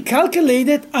he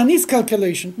calculated on his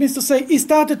calculation. It means to say he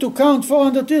started to count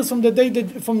 400 years from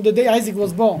the day Isaac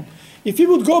was born. If he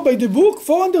would go by the book,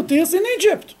 400 years in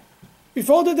Egypt.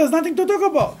 Before that, there's nothing to talk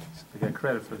about. They get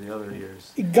credit for the other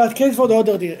years. He got credit for the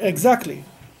other year. Exactly.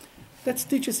 That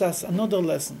teaches us another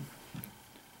lesson.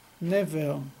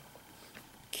 Never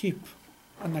keep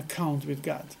an account with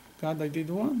God. God, I did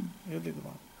one, you did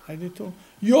one. I did two.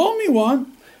 You owe me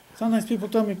one. Sometimes people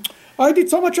tell me, I did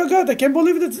so much for God, I can't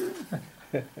believe it.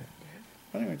 What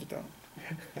am I going to tell?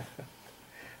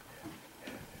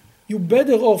 You're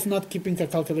better off not keeping a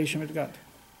calculation with God.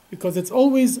 Because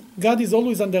God is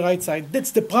always on the right side.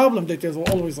 That's the problem, that is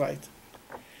always right.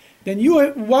 Then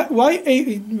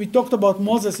we talked about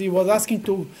Moses, he was asking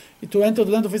to enter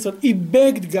the land of Israel. He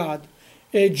begged God.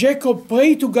 Jacob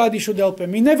prayed to God he should help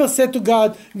him. He never said to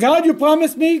God, God, you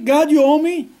promised me, God, you owe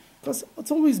me. Because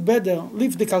it's always better,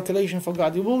 leave the calculation for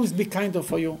God. He will always be kinder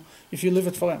for you if you leave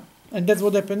it for him. And that's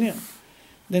what happened here.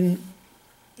 Then,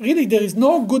 really, there is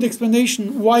no good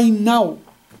explanation why now.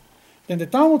 Then the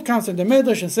Talmud comes and the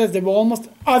Medrash and says they were almost,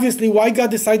 obviously, why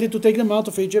God decided to take them out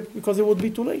of Egypt, because it would be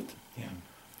too late. Yeah.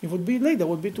 It would be late, that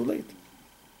would be too late.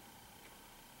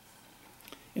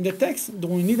 In the text, do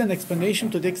we need an explanation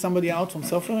to take somebody out from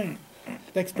suffering?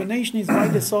 The explanation is why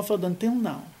they suffered until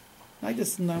now. Why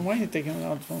are you taking them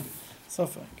out from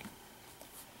suffering?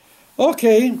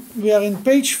 Okay, we are in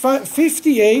page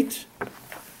 58.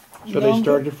 So they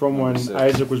started from when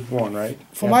Isaac was born, right?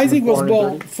 From Isaac was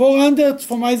born. 400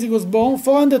 from Isaac was born.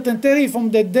 430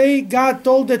 from the day God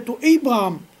told it to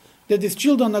Abraham that his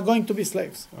children are going to be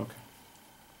slaves. Okay.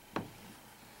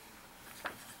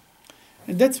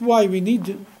 And that's why we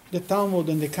need the Talmud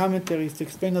and the commentaries to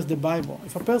explain us the Bible.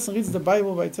 If a person reads the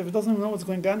Bible by itself, he doesn't know what's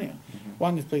going on here.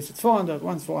 One is placed at 400,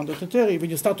 one is 430. When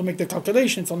you start to make the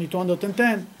calculation, it's only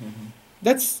 210.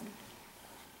 That's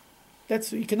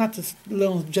you cannot just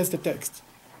learn just the text.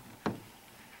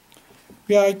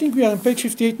 I think we are on page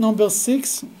 58, number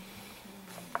 6.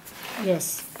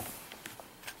 Yes.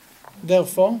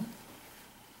 Therefore.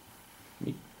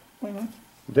 Why not?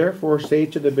 Therefore say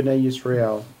to the Bnei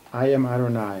Israel, I am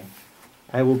Adonai.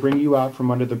 I will bring you out from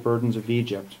under the burdens of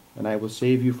Egypt, and I will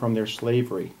save you from their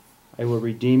slavery. I will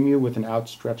redeem you with an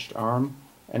outstretched arm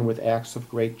and with acts of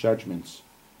great judgments.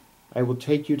 I will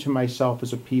take you to myself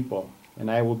as a people,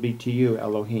 and I will be to you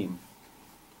Elohim.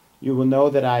 You will know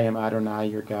that I am Adonai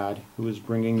your God, who is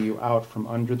bringing you out from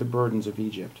under the burdens of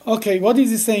Egypt. Okay, what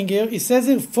is he saying here? He says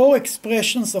here 4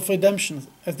 expressions of redemption,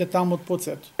 as the Talmud puts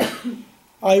it.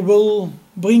 I will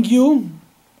bring you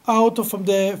out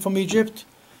from Egypt.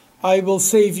 I will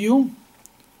save you.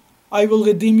 I will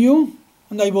redeem you,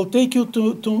 and I will take you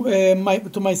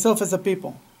to myself as a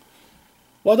people.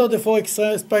 What are the 4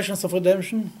 expressions of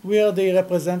redemption? Where are they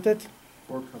represented?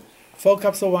 4 cups. 4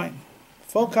 cups of wine.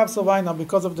 4 cups of wine are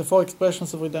because of the 4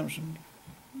 expressions of redemption.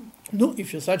 No,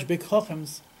 if you're such big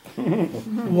chochems,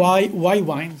 why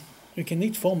wine? You can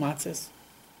eat 4 matzahs.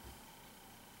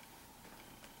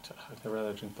 I'd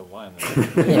rather drink the wine.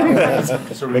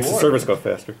 Makes the service go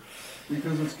faster.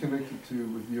 Because it's connected to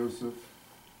with Yosef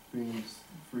being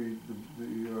freed,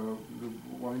 the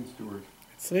wine steward.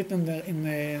 It's written there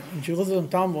in Jerusalem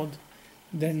Talmud.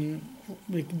 Then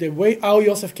the way how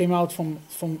Yosef came out from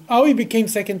how he became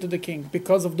second to the king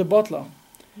because of the butler.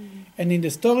 And in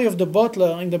the story of the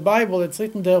butler in the Bible, it's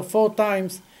written there 4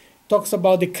 times. Talks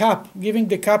about the cup, giving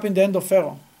the cup in the hand of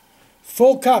Pharaoh.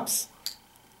 4 cups.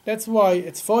 That's why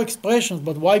it's 4 expressions,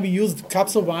 but why we use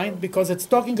cups of wine? Because it's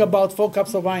talking about 4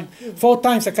 cups of wine. 4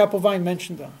 times a cup of wine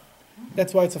mentioned there.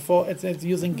 That's why it's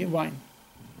using wine.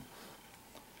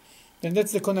 And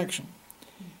that's the connection.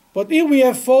 But here we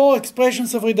have 4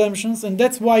 expressions of redemptions, and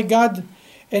that's why God...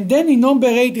 And then in number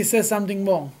 8 he says something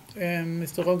more.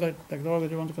 Mr. Rogat, Dr. Rogat,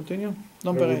 do you want to continue?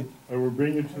 Number 8. I will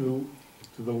bring you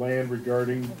to the land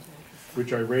regarding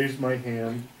which I raised my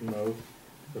hand,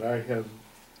 that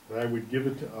I would give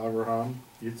it to Abraham,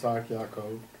 Yitzhak,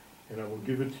 Yaakov, and I will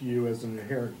give it to you as an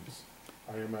inheritance.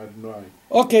 I am Adonai.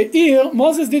 Okay, here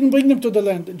Moses didn't bring them to the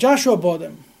land. Joshua brought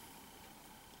them.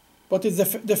 But it's the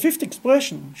 5th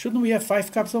expression. Shouldn't we have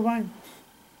 5 cups of wine?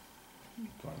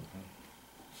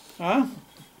 Huh?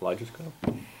 Elijah's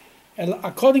cup. And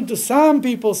according to some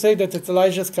people say that it's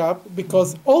Elijah's cup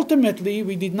because ultimately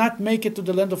we did not make it to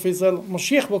the land of Israel.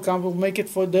 Moshiach will come, will make it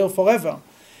there forever.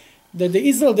 The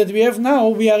Israel that we have now,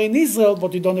 we are in Israel,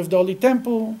 but we don't have the Holy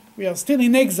Temple. We are still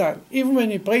in exile. Even when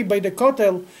we pray by the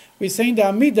Kotel, we say in the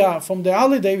Amidah, from the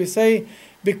holiday, we say,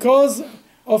 because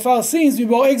of our sins, we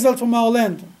were exiled from our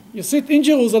land. You sit in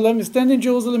Jerusalem, you stand in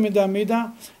Jerusalem in the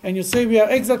Amidah, and you say, we are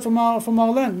exiled from our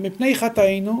land. Mipnei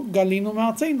chatainu, galinu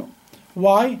me'artzeinu.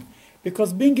 Why?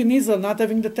 Because being in Israel, not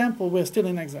having the temple, we're still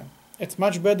in exile. It's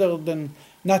much better than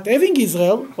not having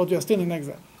Israel, but we are still in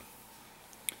exile.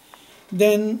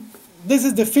 Then, this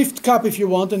is the 5th cup if you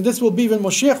want, and this will be when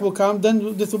Moshiach will come,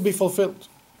 then this will be fulfilled.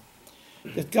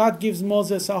 That God gives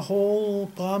Moses a whole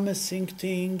promising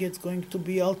thing. It's going to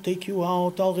be, I'll take you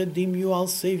out, I'll redeem you, I'll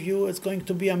save you. It's going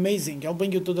to be amazing. I'll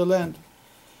bring you to the land.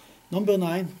 Number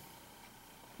 9.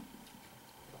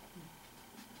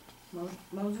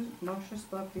 Moshe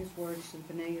spoke these words to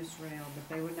Bnei Israel, but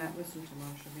they would not listen to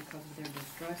Moshe because of their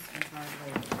distress and hard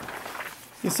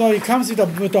labor. So he comes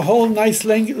with a whole nice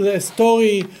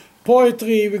story,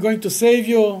 poetry, we're going to save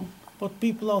you. But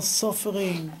people are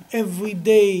suffering every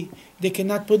day. They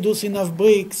cannot produce enough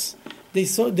bricks. They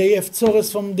have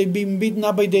tzores from they being beaten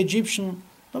up by the Egyptian.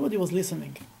 Nobody was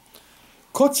listening.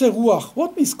 Kotzer ruach.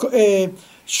 What means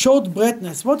short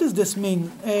breathness? What does this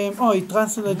mean? It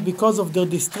translated because of their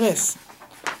distress.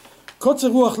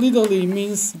 Kotzer ruach literally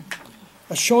means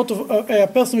a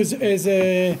person who is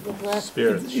a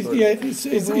spirit.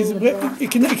 He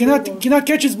cannot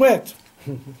catch his breath.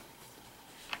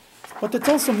 But it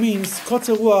also means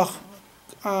kotzer ruach.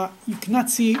 You cannot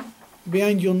see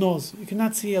behind your nose. You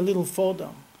cannot see a little further.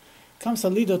 Comes a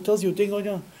leader, tells you,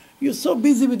 you're so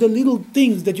busy with the little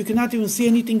things that you cannot even see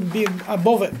anything big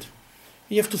above it.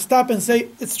 You have to stop and say,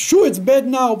 it's true, it's bad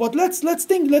now, but let's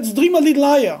think, let's dream a little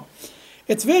higher.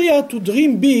 It's very hard to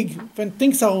dream big when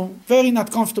things are very not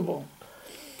comfortable.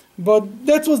 But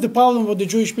that was the problem with the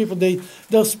Jewish people.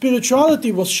 Their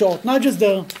spirituality was short, not just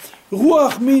their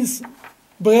ruach means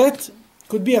breath,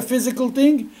 could be a physical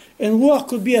thing, and ruach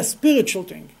could be a spiritual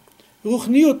thing.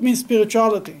 Ruchniut means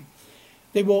spirituality.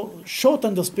 They were short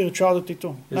on the spirituality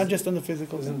too, not just on the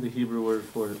physical. Isn't the Hebrew word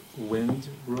for wind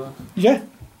ruach? Yeah,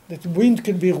 that wind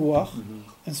can be ruach,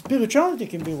 and spirituality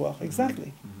can be ruach,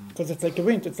 exactly. Because it's like a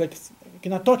wind, it's like you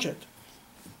cannot touch it.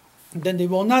 And then they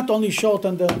were not only short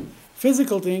on the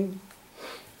physical thing.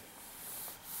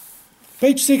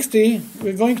 Page 60,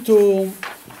 we're going to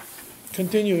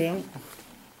continue here.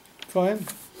 Go ahead.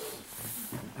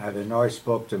 Adonai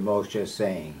spoke to Moshe,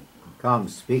 saying, Come,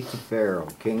 speak to Pharaoh,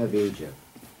 king of Egypt,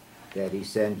 that he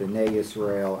send Bnei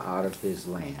Israel out of his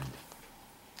land.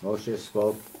 Moshe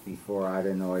spoke before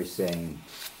Adonai, saying,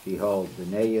 Behold,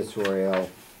 Bnei Israel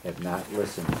have not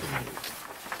listened to me.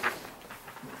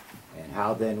 And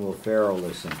how then will Pharaoh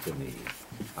listen to me?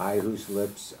 I whose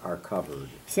lips are covered.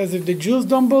 He says, if the Jews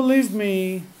don't believe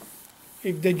me,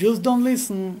 if the Jews don't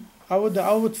listen, how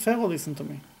would Pharaoh listen to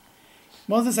me?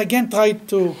 Moses again tried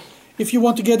to, if you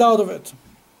want to get out of it.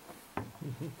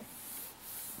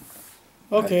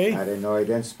 Okay. Adonai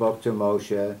then spoke to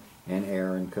Moshe and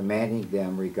Aaron, commanding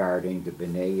them regarding the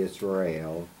Bnei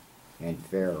Israel and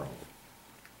Pharaoh,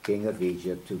 king of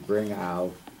Egypt, to bring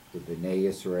out the Bnei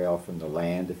Israel from the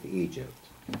land of Egypt.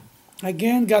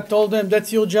 Again, God told them,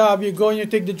 that's your job. You go and you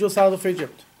take the Jews out of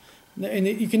Egypt. And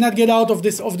you cannot get out of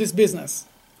this business.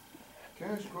 Can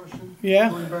I ask a question? Yeah.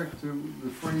 Going back to the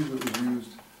phrase that was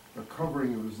used, a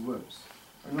covering of his lips.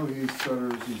 I know he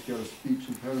stutters, he's got a speech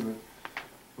impediment,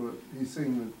 but he's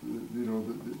saying that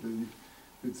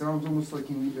it sounds almost like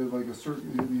he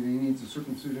needs a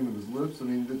circumcision of his lips. I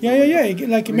mean,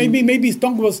 Maybe his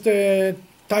tongue was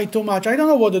tied too much. I don't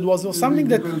know what it was. Or something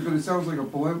that. But it sounds like a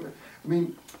blemish. I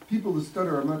mean, people that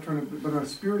stutter, I'm not trying to, but on a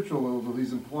spiritual level,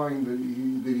 he's implying that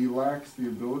he lacks the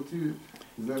ability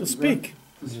to speak.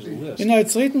 To speak.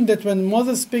 It's written that when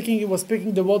Moses speaking, he was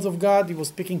speaking the words of God. He was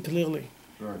speaking clearly.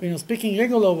 Right. When he was speaking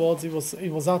regular words, it was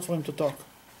hard for him to talk.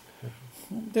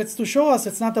 That's to show us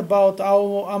it's not about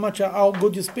how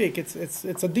good you speak. It's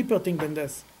a deeper thing than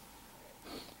this.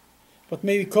 But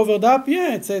maybe covered up,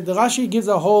 yeah. The Rashi gives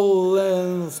a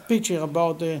whole speech here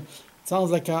about. It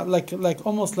sounds like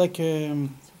almost like a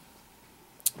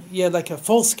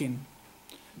foreskin,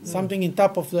 something in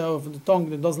top of the tongue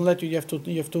that doesn't let you. You have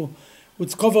to.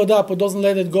 It's covered up, it doesn't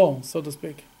let it go, so to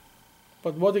speak.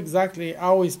 But what exactly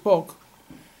how he spoke?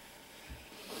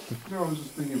 No, I was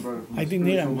just thinking about it from I didn't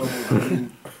hear him. That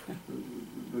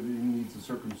he needs a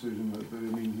circumcision.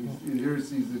 Here he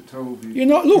sees the toe. Look, he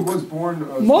was born.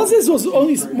 Moses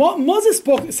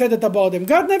said it about him.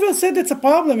 God never said it's a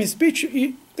problem. His speech.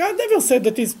 God never said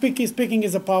that his speaking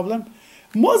is a problem.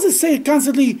 Moses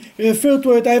constantly referred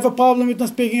to it. I have a problem with not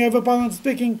speaking. I have a problem with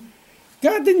speaking.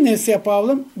 God didn't say a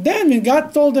problem. Then when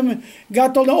God told him,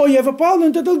 oh, you have a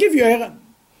problem, that I'll give you Aaron.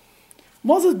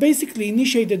 Moses basically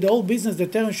initiated the whole business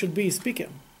that Aaron should be a speaker.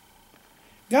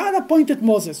 God appointed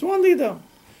Moses, one leader.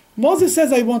 Moses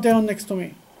says, I want Aaron next to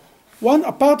me.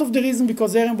 A part of the reason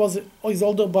because Aaron was his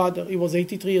older brother. He was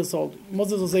 83 years old.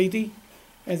 Moses was 80,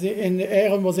 and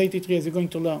Aaron was 83, as you're going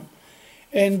to learn.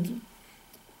 And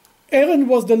Aaron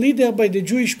was the leader by the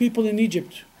Jewish people in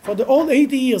Egypt. For the whole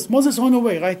 80 years, Moses ran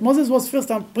away, right? Moses was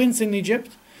first a prince in Egypt.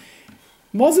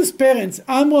 Moses' parents,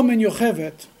 Amram and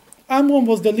Yocheved, Amram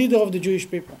was the leader of the Jewish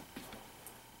people.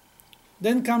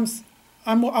 Then comes,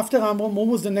 after Amram, who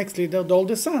was the next leader? The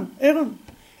oldest son, Aaron.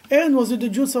 Aaron was with the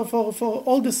Jews for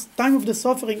all this time of the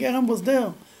suffering. Aaron was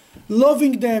there,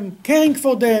 loving them, caring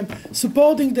for them,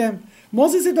 supporting them.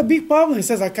 Moses had a big problem. He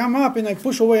says, I come up and I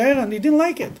push away Aaron. He didn't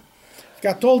like it.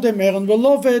 God told him, Aaron will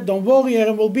love it, don't worry,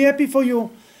 Aaron will be happy for you.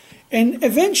 And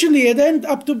eventually it ended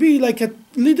up to be like a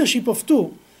leadership of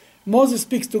two. Moses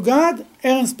speaks to God,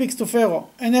 Aaron speaks to Pharaoh,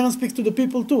 and Aaron speaks to the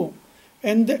people too.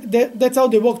 And that's how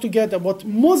they work together. But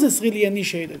Moses really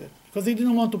initiated it, because he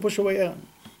didn't want to push away Aaron.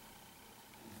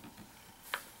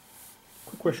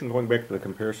 Quick question going back to the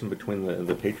comparison between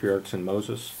the patriarchs and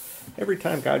Moses. Every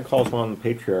time God calls one of the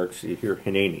patriarchs, you hear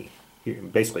Hineni.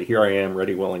 Basically, here I am,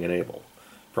 ready, willing, and able,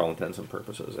 for all intents and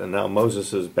purposes. And now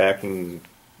Moses is backing,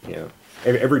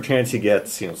 every chance he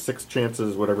gets, 6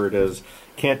 chances, whatever it is,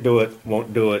 can't do it,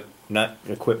 won't do it, not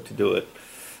equipped to do it.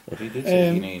 He did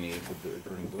say Hineni at the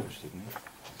burning bush, didn't he?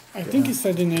 I think he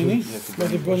said Hineni by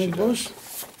the burning bush.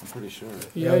 I'm pretty sure.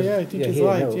 Yeah, I think he's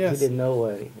right, yes. He didn't know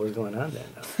what was going on then.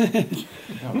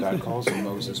 No, God calls him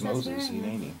Moses,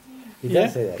 Hineni. He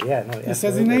does say that, yeah. No, he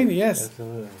says Hineni, yes.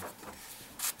 Absolutely.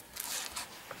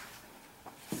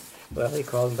 Well, he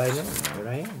called him by name. Here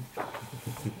I am.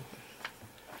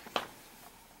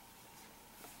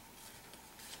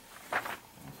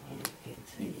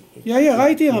 Yeah,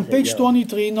 right here on page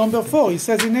 23, number 4. He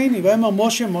says Hineni, Vayamar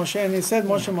Moshe, Moshe, and he said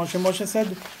Moshe, Moshe. Moshe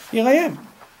said, here I am.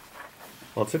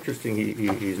 Well, it's interesting.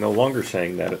 He's no longer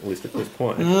saying that, at least at this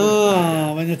point.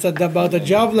 When it's about a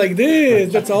job like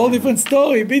this, that's a whole different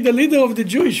story. Be the leader of the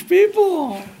Jewish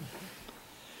people.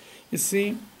 You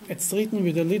see, it's written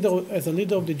with as a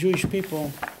leader of the Jewish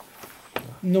people.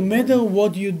 No matter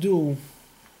what you do,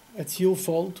 it's your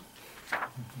fault,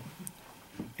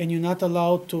 and you're not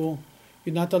allowed to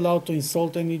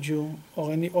insult any Jew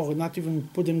or not even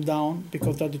put them down,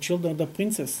 because they're the children of the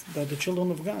princess. They're the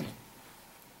children of God.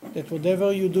 That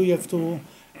whatever you do, you have to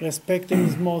respect them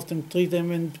as most and treat them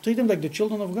like the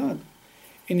children of God.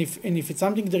 And if it's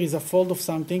something, there is a fault of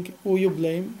something, who you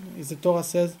blame? As the Torah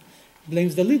says,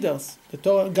 blames the leaders.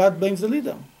 God blames the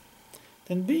leader.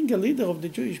 Then being a leader of the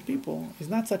Jewish people is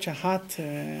not such a hot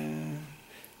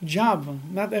job.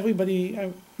 Not everybody,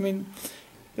 I mean,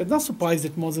 they're not surprised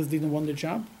that Moses didn't want the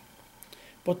job.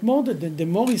 But more the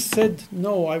more he said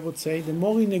no, I would say, the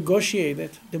more he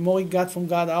negotiated, the more he got from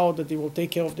God out that he will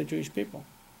take care of the Jewish people.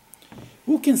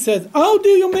 Who can say, how do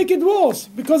you make it worse?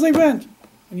 Because I went.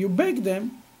 And you beg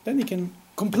them, then he can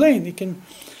complain. He can,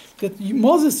 that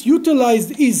Moses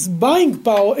utilized his buying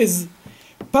power, his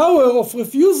power of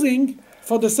refusing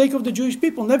for the sake of the Jewish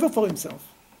people, never for himself.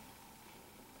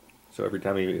 So every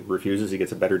time he refuses, he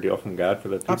gets a better deal from God for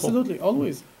the people? Absolutely,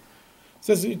 always. It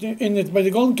says by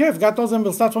the golden calf, God tells them,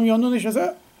 we'll start from your noon.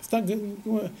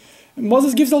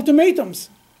 Moses gives ultimatums.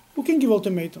 Who can give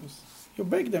ultimatums? You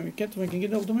beg them, you can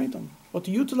give an ultimatum. But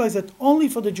he utilized it only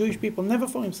for the Jewish people, never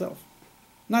for himself.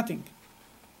 Nothing.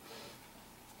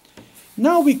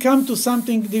 Now we come to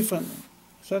something different.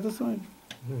 Satisfied?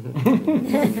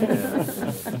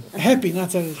 Happy,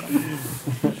 not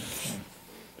satisfied.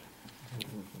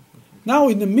 Now,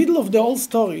 in the middle of the whole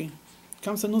story,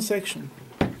 comes a new section.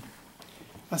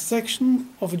 A section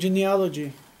of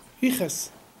genealogy. Iches.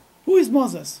 Who is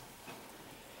Moses?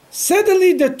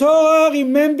 Suddenly the Torah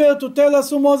remembered to tell us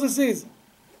who Moses is.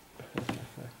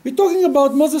 We're talking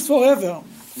about Moses forever.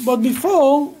 But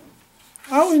before,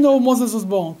 how we know Moses was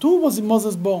born? Who was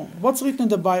Moses born? What's written in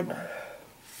the Bible?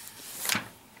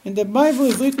 In the Bible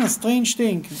is written a strange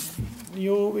thing.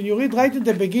 You read right at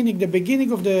the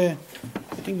beginning of the,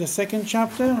 I think the second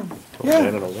chapter.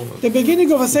 Yeah, the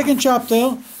beginning of a second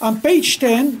chapter, on page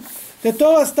 10, the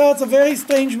Torah starts a very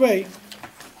strange way.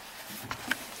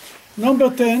 Number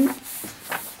 10,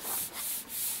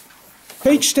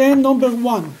 page 10, number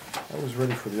 1. I was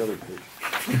ready for the other page.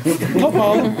 No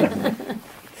problem.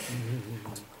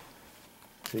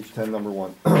 Page 10, number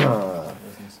 1.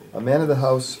 A man of the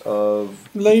house of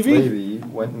Levi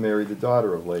went and married the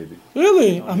daughter of Levi.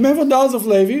 Really? A man of the house of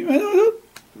Levi?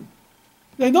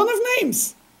 They don't have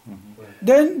names.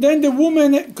 Then the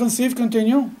woman conceived,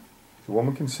 continue. The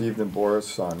woman conceived and bore a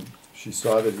son. She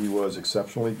saw that he was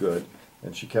exceptionally good,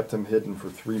 and she kept him hidden for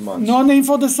 3 months. No name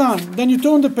for the son. Then you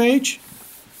turn the page,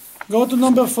 go to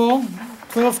number 4,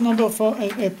 12, number 4,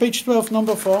 page 12,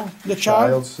 number 4. The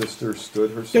child's sister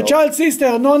stood herself. The child's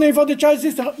sister, no name for the child's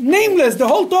sister. Nameless. The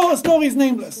whole Torah story is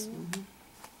nameless.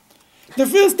 The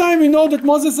first time we know that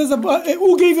Moses says,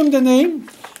 who gave him the name?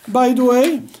 By the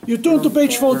way, you turn to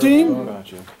page 14.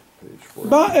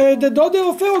 But the daughter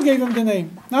of Pharaoh gave him the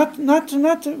name. Not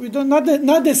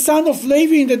the son of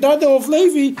Levi and the daughter of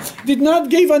Levi did not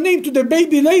give a name to the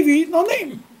baby Levi. No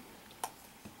name.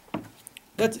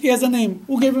 That he has a name.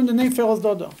 Who gave him the name? Pharaoh's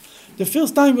daughter. The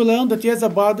first time we learn that he has a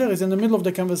brother is in the middle of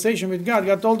the conversation with God.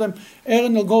 God told them,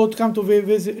 Aaron will come to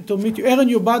visit, to meet you. Aaron,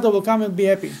 your brother, will come and be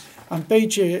happy. On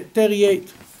page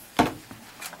 38.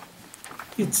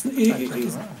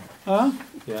 Huh?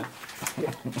 Yeah.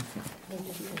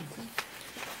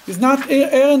 Is not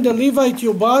Aaron the Levite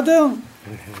your brother?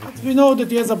 We know that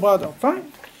he has a brother.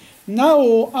 Fine.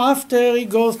 Now, after he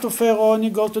goes to Pharaoh and he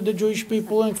goes to the Jewish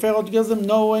people and Pharaoh gives them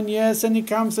no and yes and he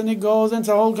comes and he goes and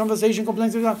the whole conversation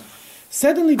complains with God.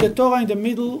 Suddenly the Torah in the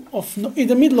middle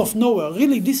of nowhere.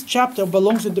 Really, this chapter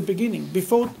belongs at the beginning.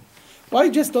 Before, why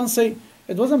just don't say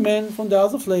it was a man from the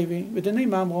house of Levi with the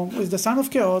name Amram, who is the son of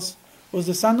Chaos, was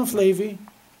the son of Levi,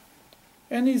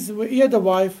 and he had a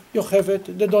wife,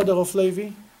 Yocheved, the daughter of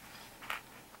Levi.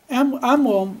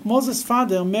 Amram, Moses'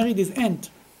 father, married his aunt,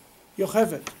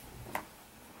 Yocheved.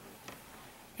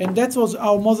 And that was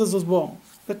how Moses was born.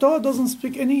 The Torah doesn't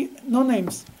speak no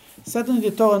names. Suddenly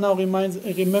the Torah now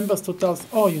remembers to tell us,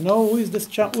 oh, you know, who is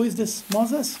this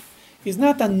Moses? He's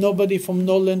not a nobody from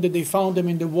no land that they found him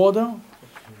in the water.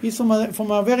 He's from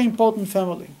a very important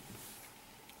family.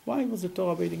 Why was the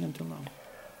Torah waiting until now?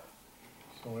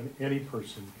 So any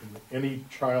person, any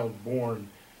child born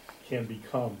can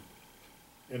become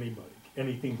anybody,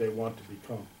 anything they want to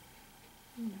become.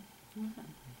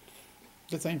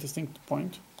 That's an interesting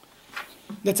point.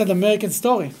 That's an American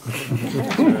story.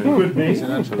 Could be.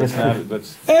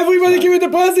 Everybody can be the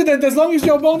president as long as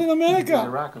you're born in America.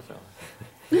 Rockefeller.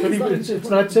 But it's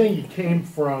not saying he came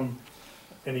from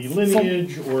any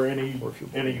lineage or any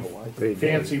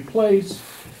fancy place.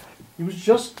 He was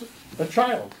just a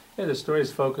child. Yeah, the story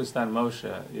is focused on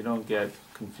Moshe. You don't get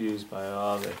confused by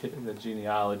all the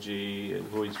genealogy,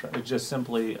 who he's from. It's just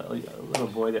simply a little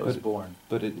boy that was born.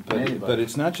 But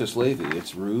it's not just Levi.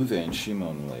 It's Reuven, Shimon,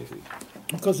 and Levi.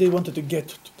 Because they wanted to get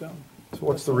to them. So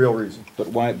what's the real reason? But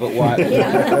why? But why?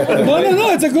 No,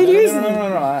 it's a good reason.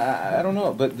 No. I don't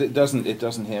know. But it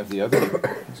doesn't have the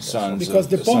other sons. Because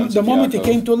the moment he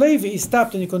came to Levi, he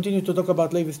stopped and he continued to talk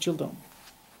about Levi's children.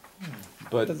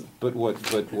 But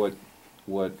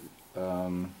what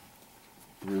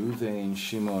Reuven,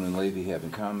 Shimon, and Levi have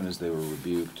in common is they were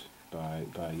rebuked by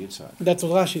Yitzhak. That's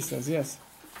what Rashi says, yes.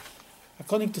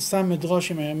 According to some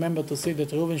Midrashim, I remember to see that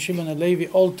Reuven, Shimon, and Levi,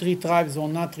 all three tribes were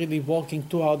not really working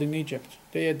too hard in Egypt.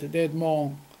 They had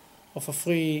more of a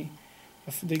free,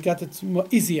 they got it more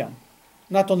easier.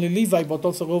 Not only Levi, but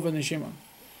also Reuven and Shimon.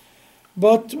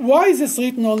 But why is this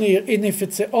written only here? And if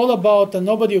it's all about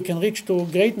nobody who can reach to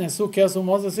greatness, who cares who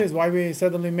Moses is? Why we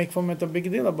suddenly make from it a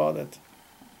big deal about it?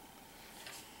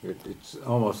 It's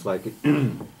almost like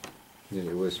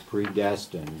it was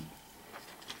predestined,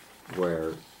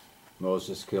 where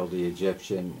Moses killed the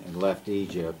Egyptian and left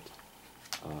Egypt.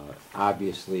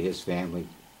 Obviously, his family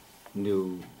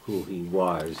knew who he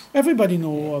was. Everybody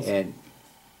knew who he was. And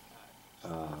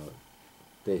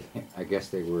I guess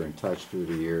they were in touch through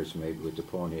the years, maybe with the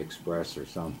Pony Express or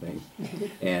something.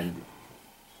 And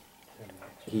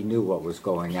he knew what was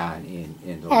going on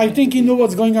in the I think he knew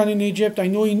what's going on in Egypt. I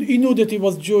know he knew that he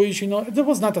was Jewish. You know, there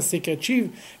was not a secret.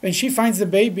 When she finds the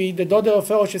baby, the daughter of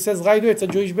Pharaoh, she says, right away, it's a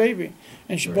Jewish baby.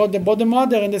 And she brought the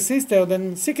mother and the sister.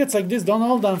 Then secrets like this don't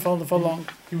hold on for long.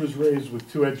 He was raised with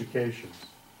two educations.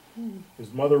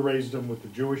 His mother raised him with the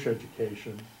Jewish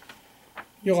education.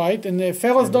 You're right. And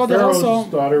Pharaoh's daughter Pharaoh's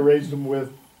also. daughter raised him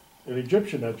with an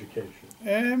Egyptian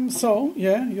education. So,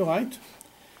 yeah, you're right.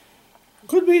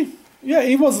 Could be. Yeah,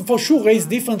 he was for sure raised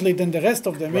differently than the rest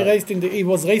of them. Right. He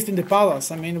was raised in the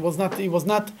palace. I mean, he was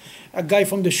not a guy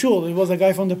from the shul. He was a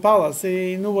guy from the palace.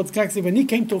 He knew what's exactly. When he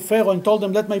came to Pharaoh and told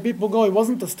them, "Let my people go," he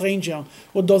wasn't a stranger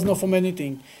who doesn't know from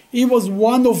anything. He was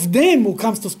one of them who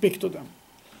comes to speak to them.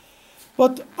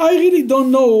 But I really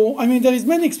don't know. I mean, there is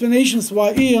many explanations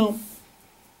why here.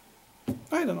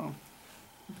 I don't know.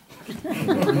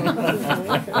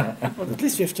 But at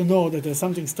least you have to know that there's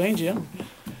something strange here.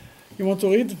 You want to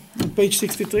read on page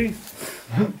 63?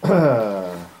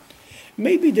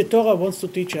 Maybe the Torah wants to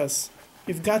teach us,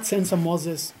 if God sends a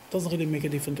Moses, it doesn't really make a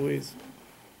difference who he is.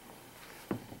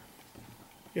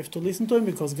 You have to listen to him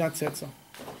because God said so.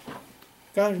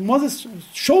 Moses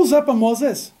shows up a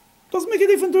Moses. Doesn't make a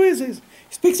difference who he is. He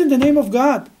speaks in the name of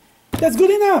God. That's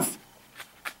good enough.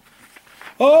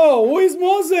 Oh, who is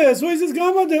Moses? Who is his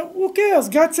grandmother? Who cares?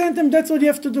 God sent him. That's what you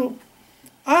have to do.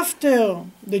 After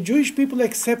the Jewish people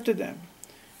accepted them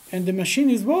and the machine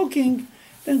is working,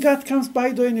 then God comes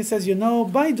by the way and he says,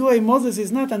 by the way, Moses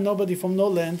is not a nobody from no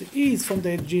land. He is from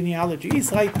the genealogy.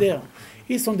 He's right there.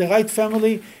 He's from the right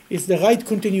family. It's the right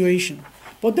continuation.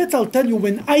 But that I'll tell you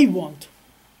when I want,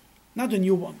 not when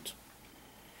you want.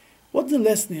 What's the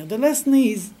lesson here? The lesson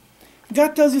is,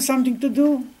 God tells you something to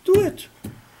do it.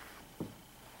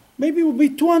 Maybe it will be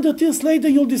 200 years later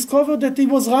you'll discover that he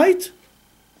was right.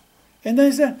 And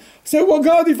then you say, well,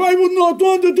 God, if I would know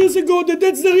 200 years ago that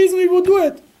that's the reason we would do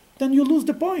it, then you lose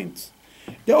the point.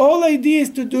 The whole idea is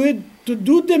to do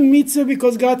the mitzvah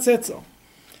because God said so.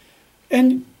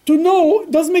 And to know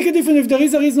doesn't make a difference if there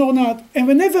is a reason or not. And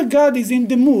whenever God is in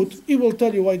the mood, he will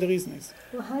tell you why the reason is.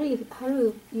 Well, how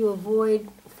do you avoid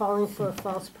falling for a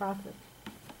false prophet?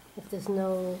 If there's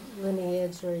no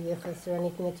lineage or yichus or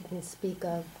anything that you can speak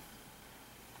of?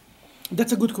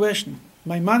 That's a good question.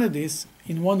 Maimonides,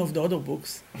 in one of the other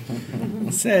books,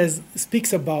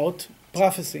 speaks about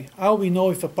prophecy. How we know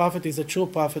if a prophet is a true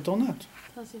prophet or not.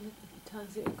 Tells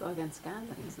you to go against God,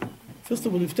 but he's not. First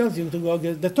of all, it tells you to go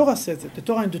against. The Torah says it. The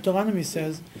Torah in Deuteronomy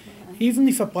says, even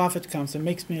if a prophet comes and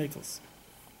makes miracles,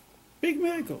 big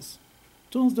miracles,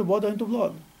 turns the water into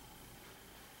blood,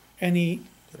 and he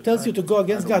tells you to go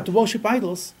against God, to worship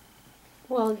idols.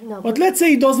 Well, no. But let's say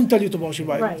he doesn't tell you to worship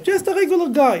idols. Right. Just a regular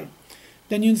guy.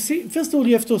 Then you see, first of all,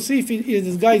 you have to see if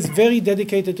this guy is very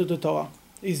dedicated to the Torah.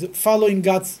 He's following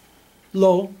God's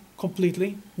law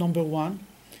completely, number one.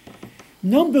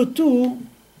 Number two,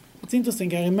 it's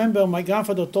interesting. I remember my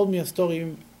grandfather told me a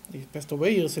story. He passed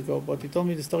away years ago, but he told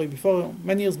me the story before,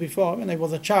 many years before, when I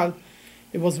was a child.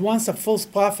 It was once a false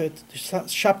prophet,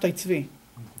 Shabtai Tzvi.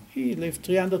 He lived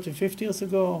 350 years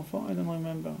ago, I don't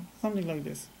remember, something like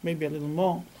this, maybe a little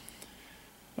more.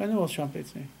 When was Shabtai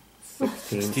Tzvi?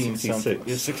 16 something.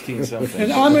 Yeah, 16 something.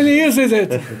 And how many years is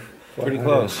it? Pretty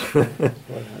close.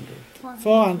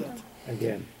 400.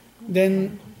 Again.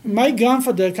 Then my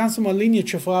grandfather comes from a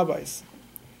lineage of rabbis,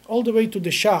 all the way to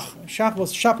the Shach. Shach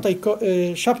was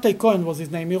Shabtai Cohen was his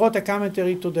name. He wrote a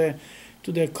commentary to the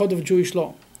Code of Jewish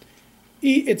Law.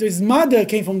 His mother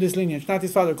came from this lineage, not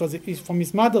his father, because he's from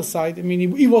his mother's side. I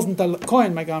mean, he wasn't a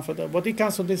Cohen, my grandfather, but he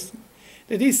comes from this.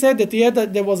 That he said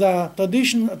that there was a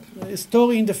tradition, a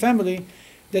story in the family,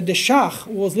 that the Shach,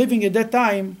 who was living at that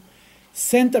time,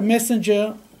 sent two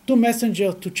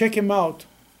messengers to check him out,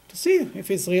 to see if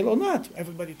he's real or not.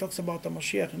 Everybody talks about the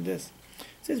Mashiach and this.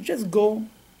 He says, just go,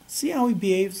 see how he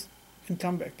behaves, and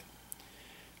come back.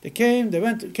 They came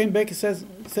back, he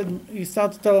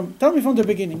started to tell them, tell me from the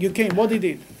beginning, you came, what he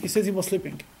did? He says he was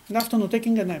sleeping. In the afternoon,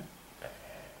 taking a nap.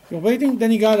 We were waiting,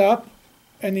 then he got up,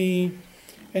 and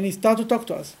he started to talk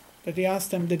to us. That he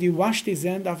asked them, did he wash his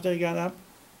hand after he got up?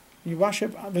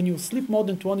 When you sleep more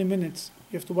than 20 minutes,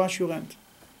 you have to wash your hand.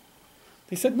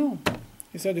 They said no.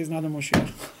 He said he's not a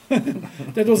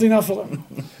Moshiach. That was enough for him.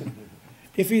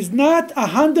 If he's not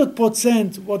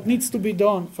 100% what needs to be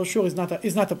done, for sure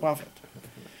he's not a prophet.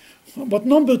 But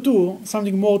number two,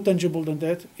 something more tangible than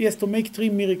that, he has to make 3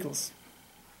 miracles.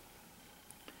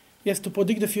 He has to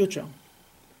predict the future.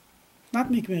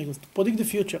 Not make miracles, to predict the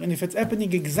future. And if it's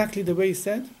happening exactly the way he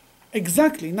said,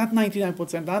 exactly, not 99%,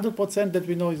 100% that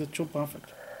we know is a true prophet.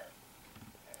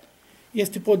 He has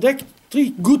to predict 3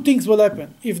 good things will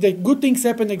happen. If the good things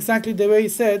happen exactly the way he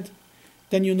said,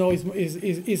 then you know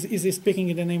he's speaking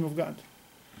in the name of God.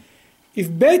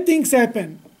 If bad things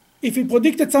happen, if he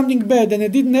predicted something bad and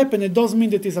it didn't happen, it doesn't mean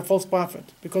that he's a false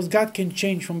prophet, because God can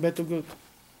change from bad to good.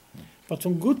 But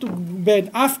from good to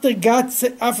bad, after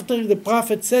the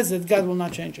prophet says it, God will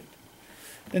not change it.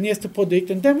 Then he has to predict,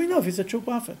 and then we know if he's a true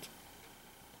prophet.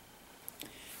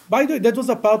 By the way, that was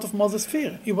a part of Moses'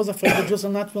 fear. He was afraid the Jews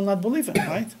will not believe him,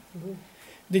 right? Mm-hmm.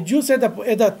 The Jews had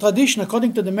a tradition,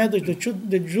 according to the Medrash,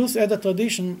 the Jews had a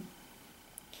tradition,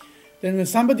 then when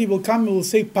somebody will come and will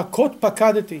say, Pakot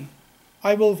pakadati,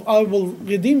 I will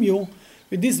redeem you,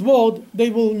 with this word,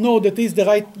 they will know that he's the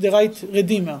right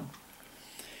redeemer.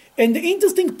 And the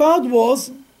interesting part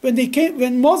was,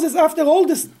 when Moses, after all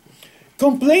this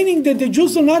complaining that the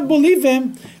Jews will not believe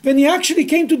him, when he actually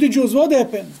came to the Jews, what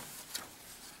happened?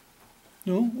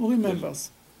 No? Who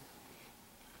remembers?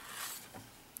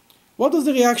 What was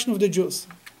the reaction of the Jews?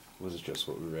 Was it just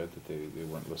what we read, that they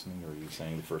weren't listening, or are you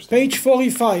saying the first time? Page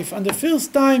 45. And the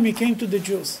first time he came to the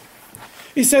Jews,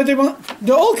 he said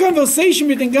the whole conversation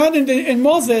between God and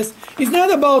Moses is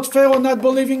not about Pharaoh not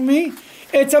believing me.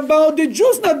 It's about the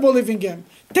Jews not believing him.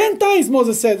 10 times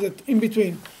Moses said it in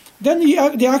between. Then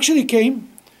they actually came.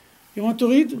 You want to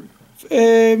read?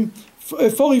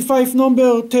 45,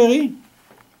 number 30.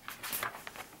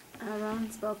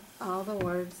 Aaron spoke all the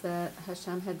words that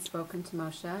Hashem had spoken to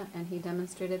Moshe, and he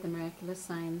demonstrated the miraculous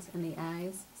signs in the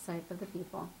sight of the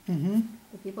people. Mm-hmm.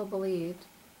 The people believed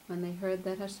when they heard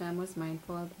that Hashem was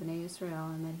mindful of Bnei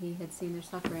Israel and that he had seen their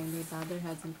suffering. They bowed their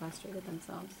heads and prostrated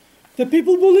themselves. The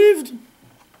people believed.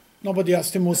 Nobody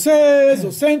asked him who says,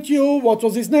 who sent you, what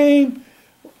was his name.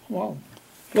 Wow.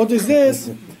 What is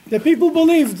this? The people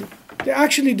believed.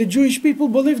 The Jewish people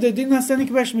believed. They didn't ask any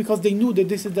question because they knew that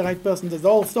this is the right person. There's the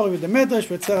whole story with the Medrash,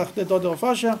 with Serach, the daughter of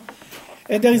Asher.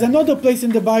 And there is another place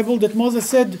in the Bible that Moses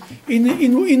said,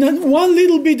 in one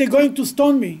little bit they're going to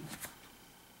stone me.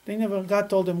 God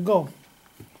told them, go.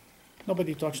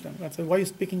 Nobody touched them. God said, why are you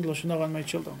speaking Lashon Hara on my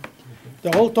children?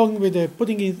 The whole talking with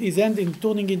putting his hand in,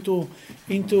 turning into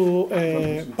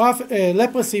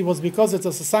leprosy was because it's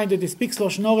a sign that he speaks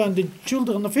Lashon Hara and the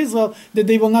children of Israel, that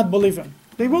they will not believe him.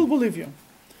 They will believe you.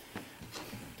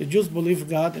 The Jews believe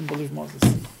God and believe Moses.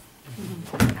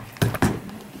 Mm-hmm.